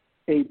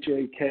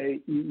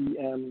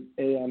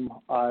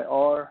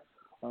HAKEEMAMIR.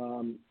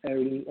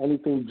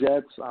 Anything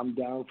Jets, I'm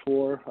down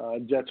for.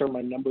 Jets are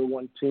my number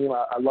one team.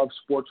 I love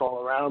sports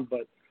all around,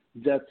 but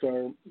Jets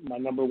are my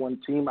number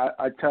one team.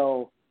 I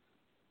tell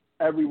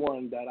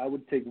everyone that I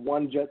would take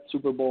one Jets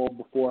Super Bowl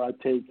before I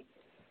take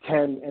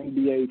 10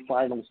 NBA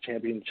Finals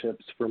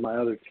championships for my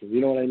other team.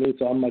 You know what I mean?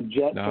 So I'm a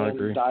Jet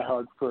fan,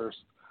 diehard first.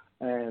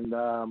 And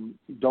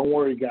don't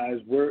worry,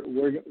 guys.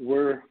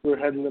 We're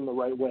heading in the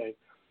right way.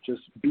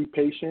 Just be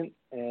patient,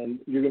 and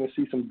you're going to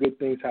see some good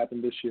things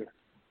happen this year.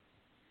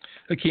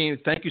 Hakeem,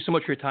 thank you so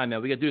much for your time,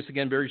 man. We got to do this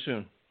again very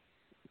soon.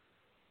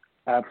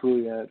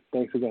 Absolutely.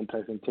 Thanks again,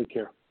 Tyson. Take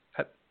care.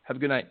 Have a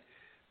good night.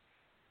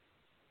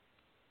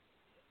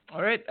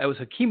 All right, that was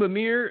Hakeem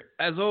Amir.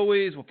 As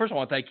always, well, first I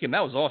want to thank Hakeem. That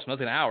was awesome. That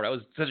was an hour. That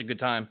was such a good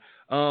time.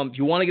 If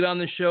you want to get on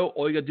this show,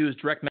 all you got to do is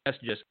direct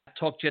message us.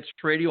 Talk Jets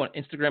Radio on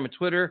Instagram and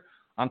Twitter.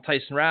 I'm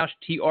Tyson Roush,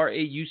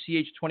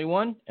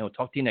 TRAUCH21, and we'll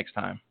talk to you next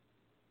time.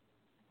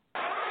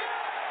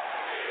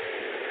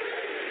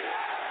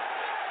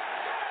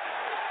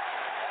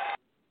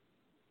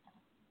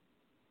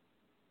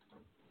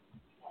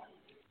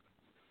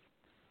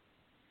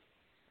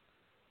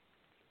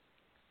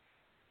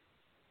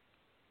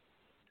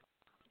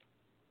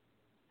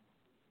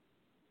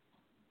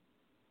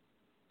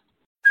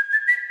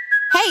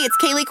 Hey, it's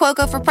Kaylee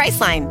Cuoco for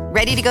Priceline.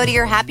 Ready to go to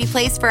your happy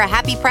place for a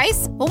happy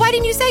price? Well, why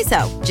didn't you say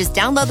so? Just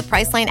download the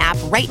Priceline app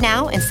right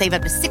now and save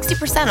up to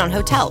 60% on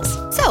hotels.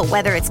 So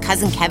whether it's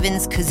Cousin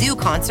Kevin's Kazoo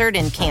Concert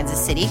in Kansas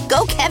City,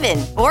 go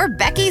Kevin, or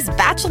Becky's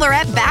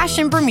Bachelorette Bash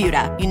in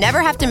Bermuda, you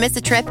never have to miss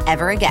a trip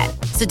ever again.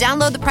 So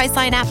download the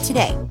Priceline app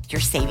today.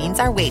 Your savings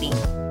are waiting.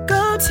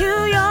 Go to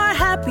your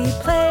happy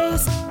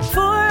place for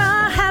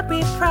a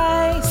happy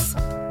price.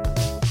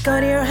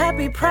 Go to your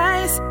happy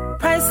price,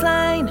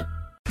 Priceline.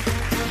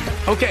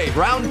 Okay,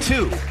 round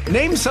two.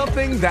 Name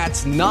something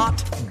that's not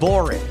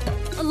boring.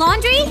 A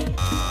laundry?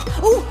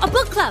 Ooh, a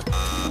book club.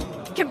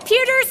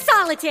 Computer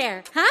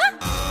solitaire, huh?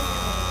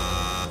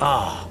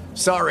 Ah, oh,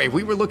 sorry,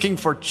 we were looking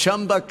for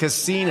Chumba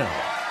Casino.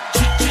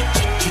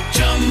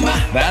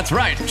 That's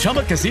right,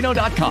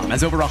 ChumbaCasino.com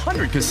has over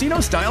 100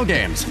 casino-style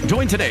games.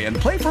 Join today and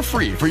play for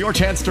free for your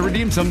chance to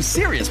redeem some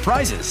serious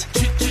prizes.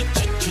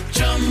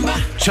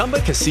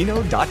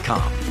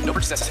 ChumbaCasino.com. No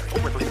purchase necessary.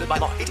 Void where prohibited by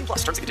law. 18+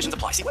 terms and conditions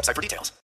apply. See website for details.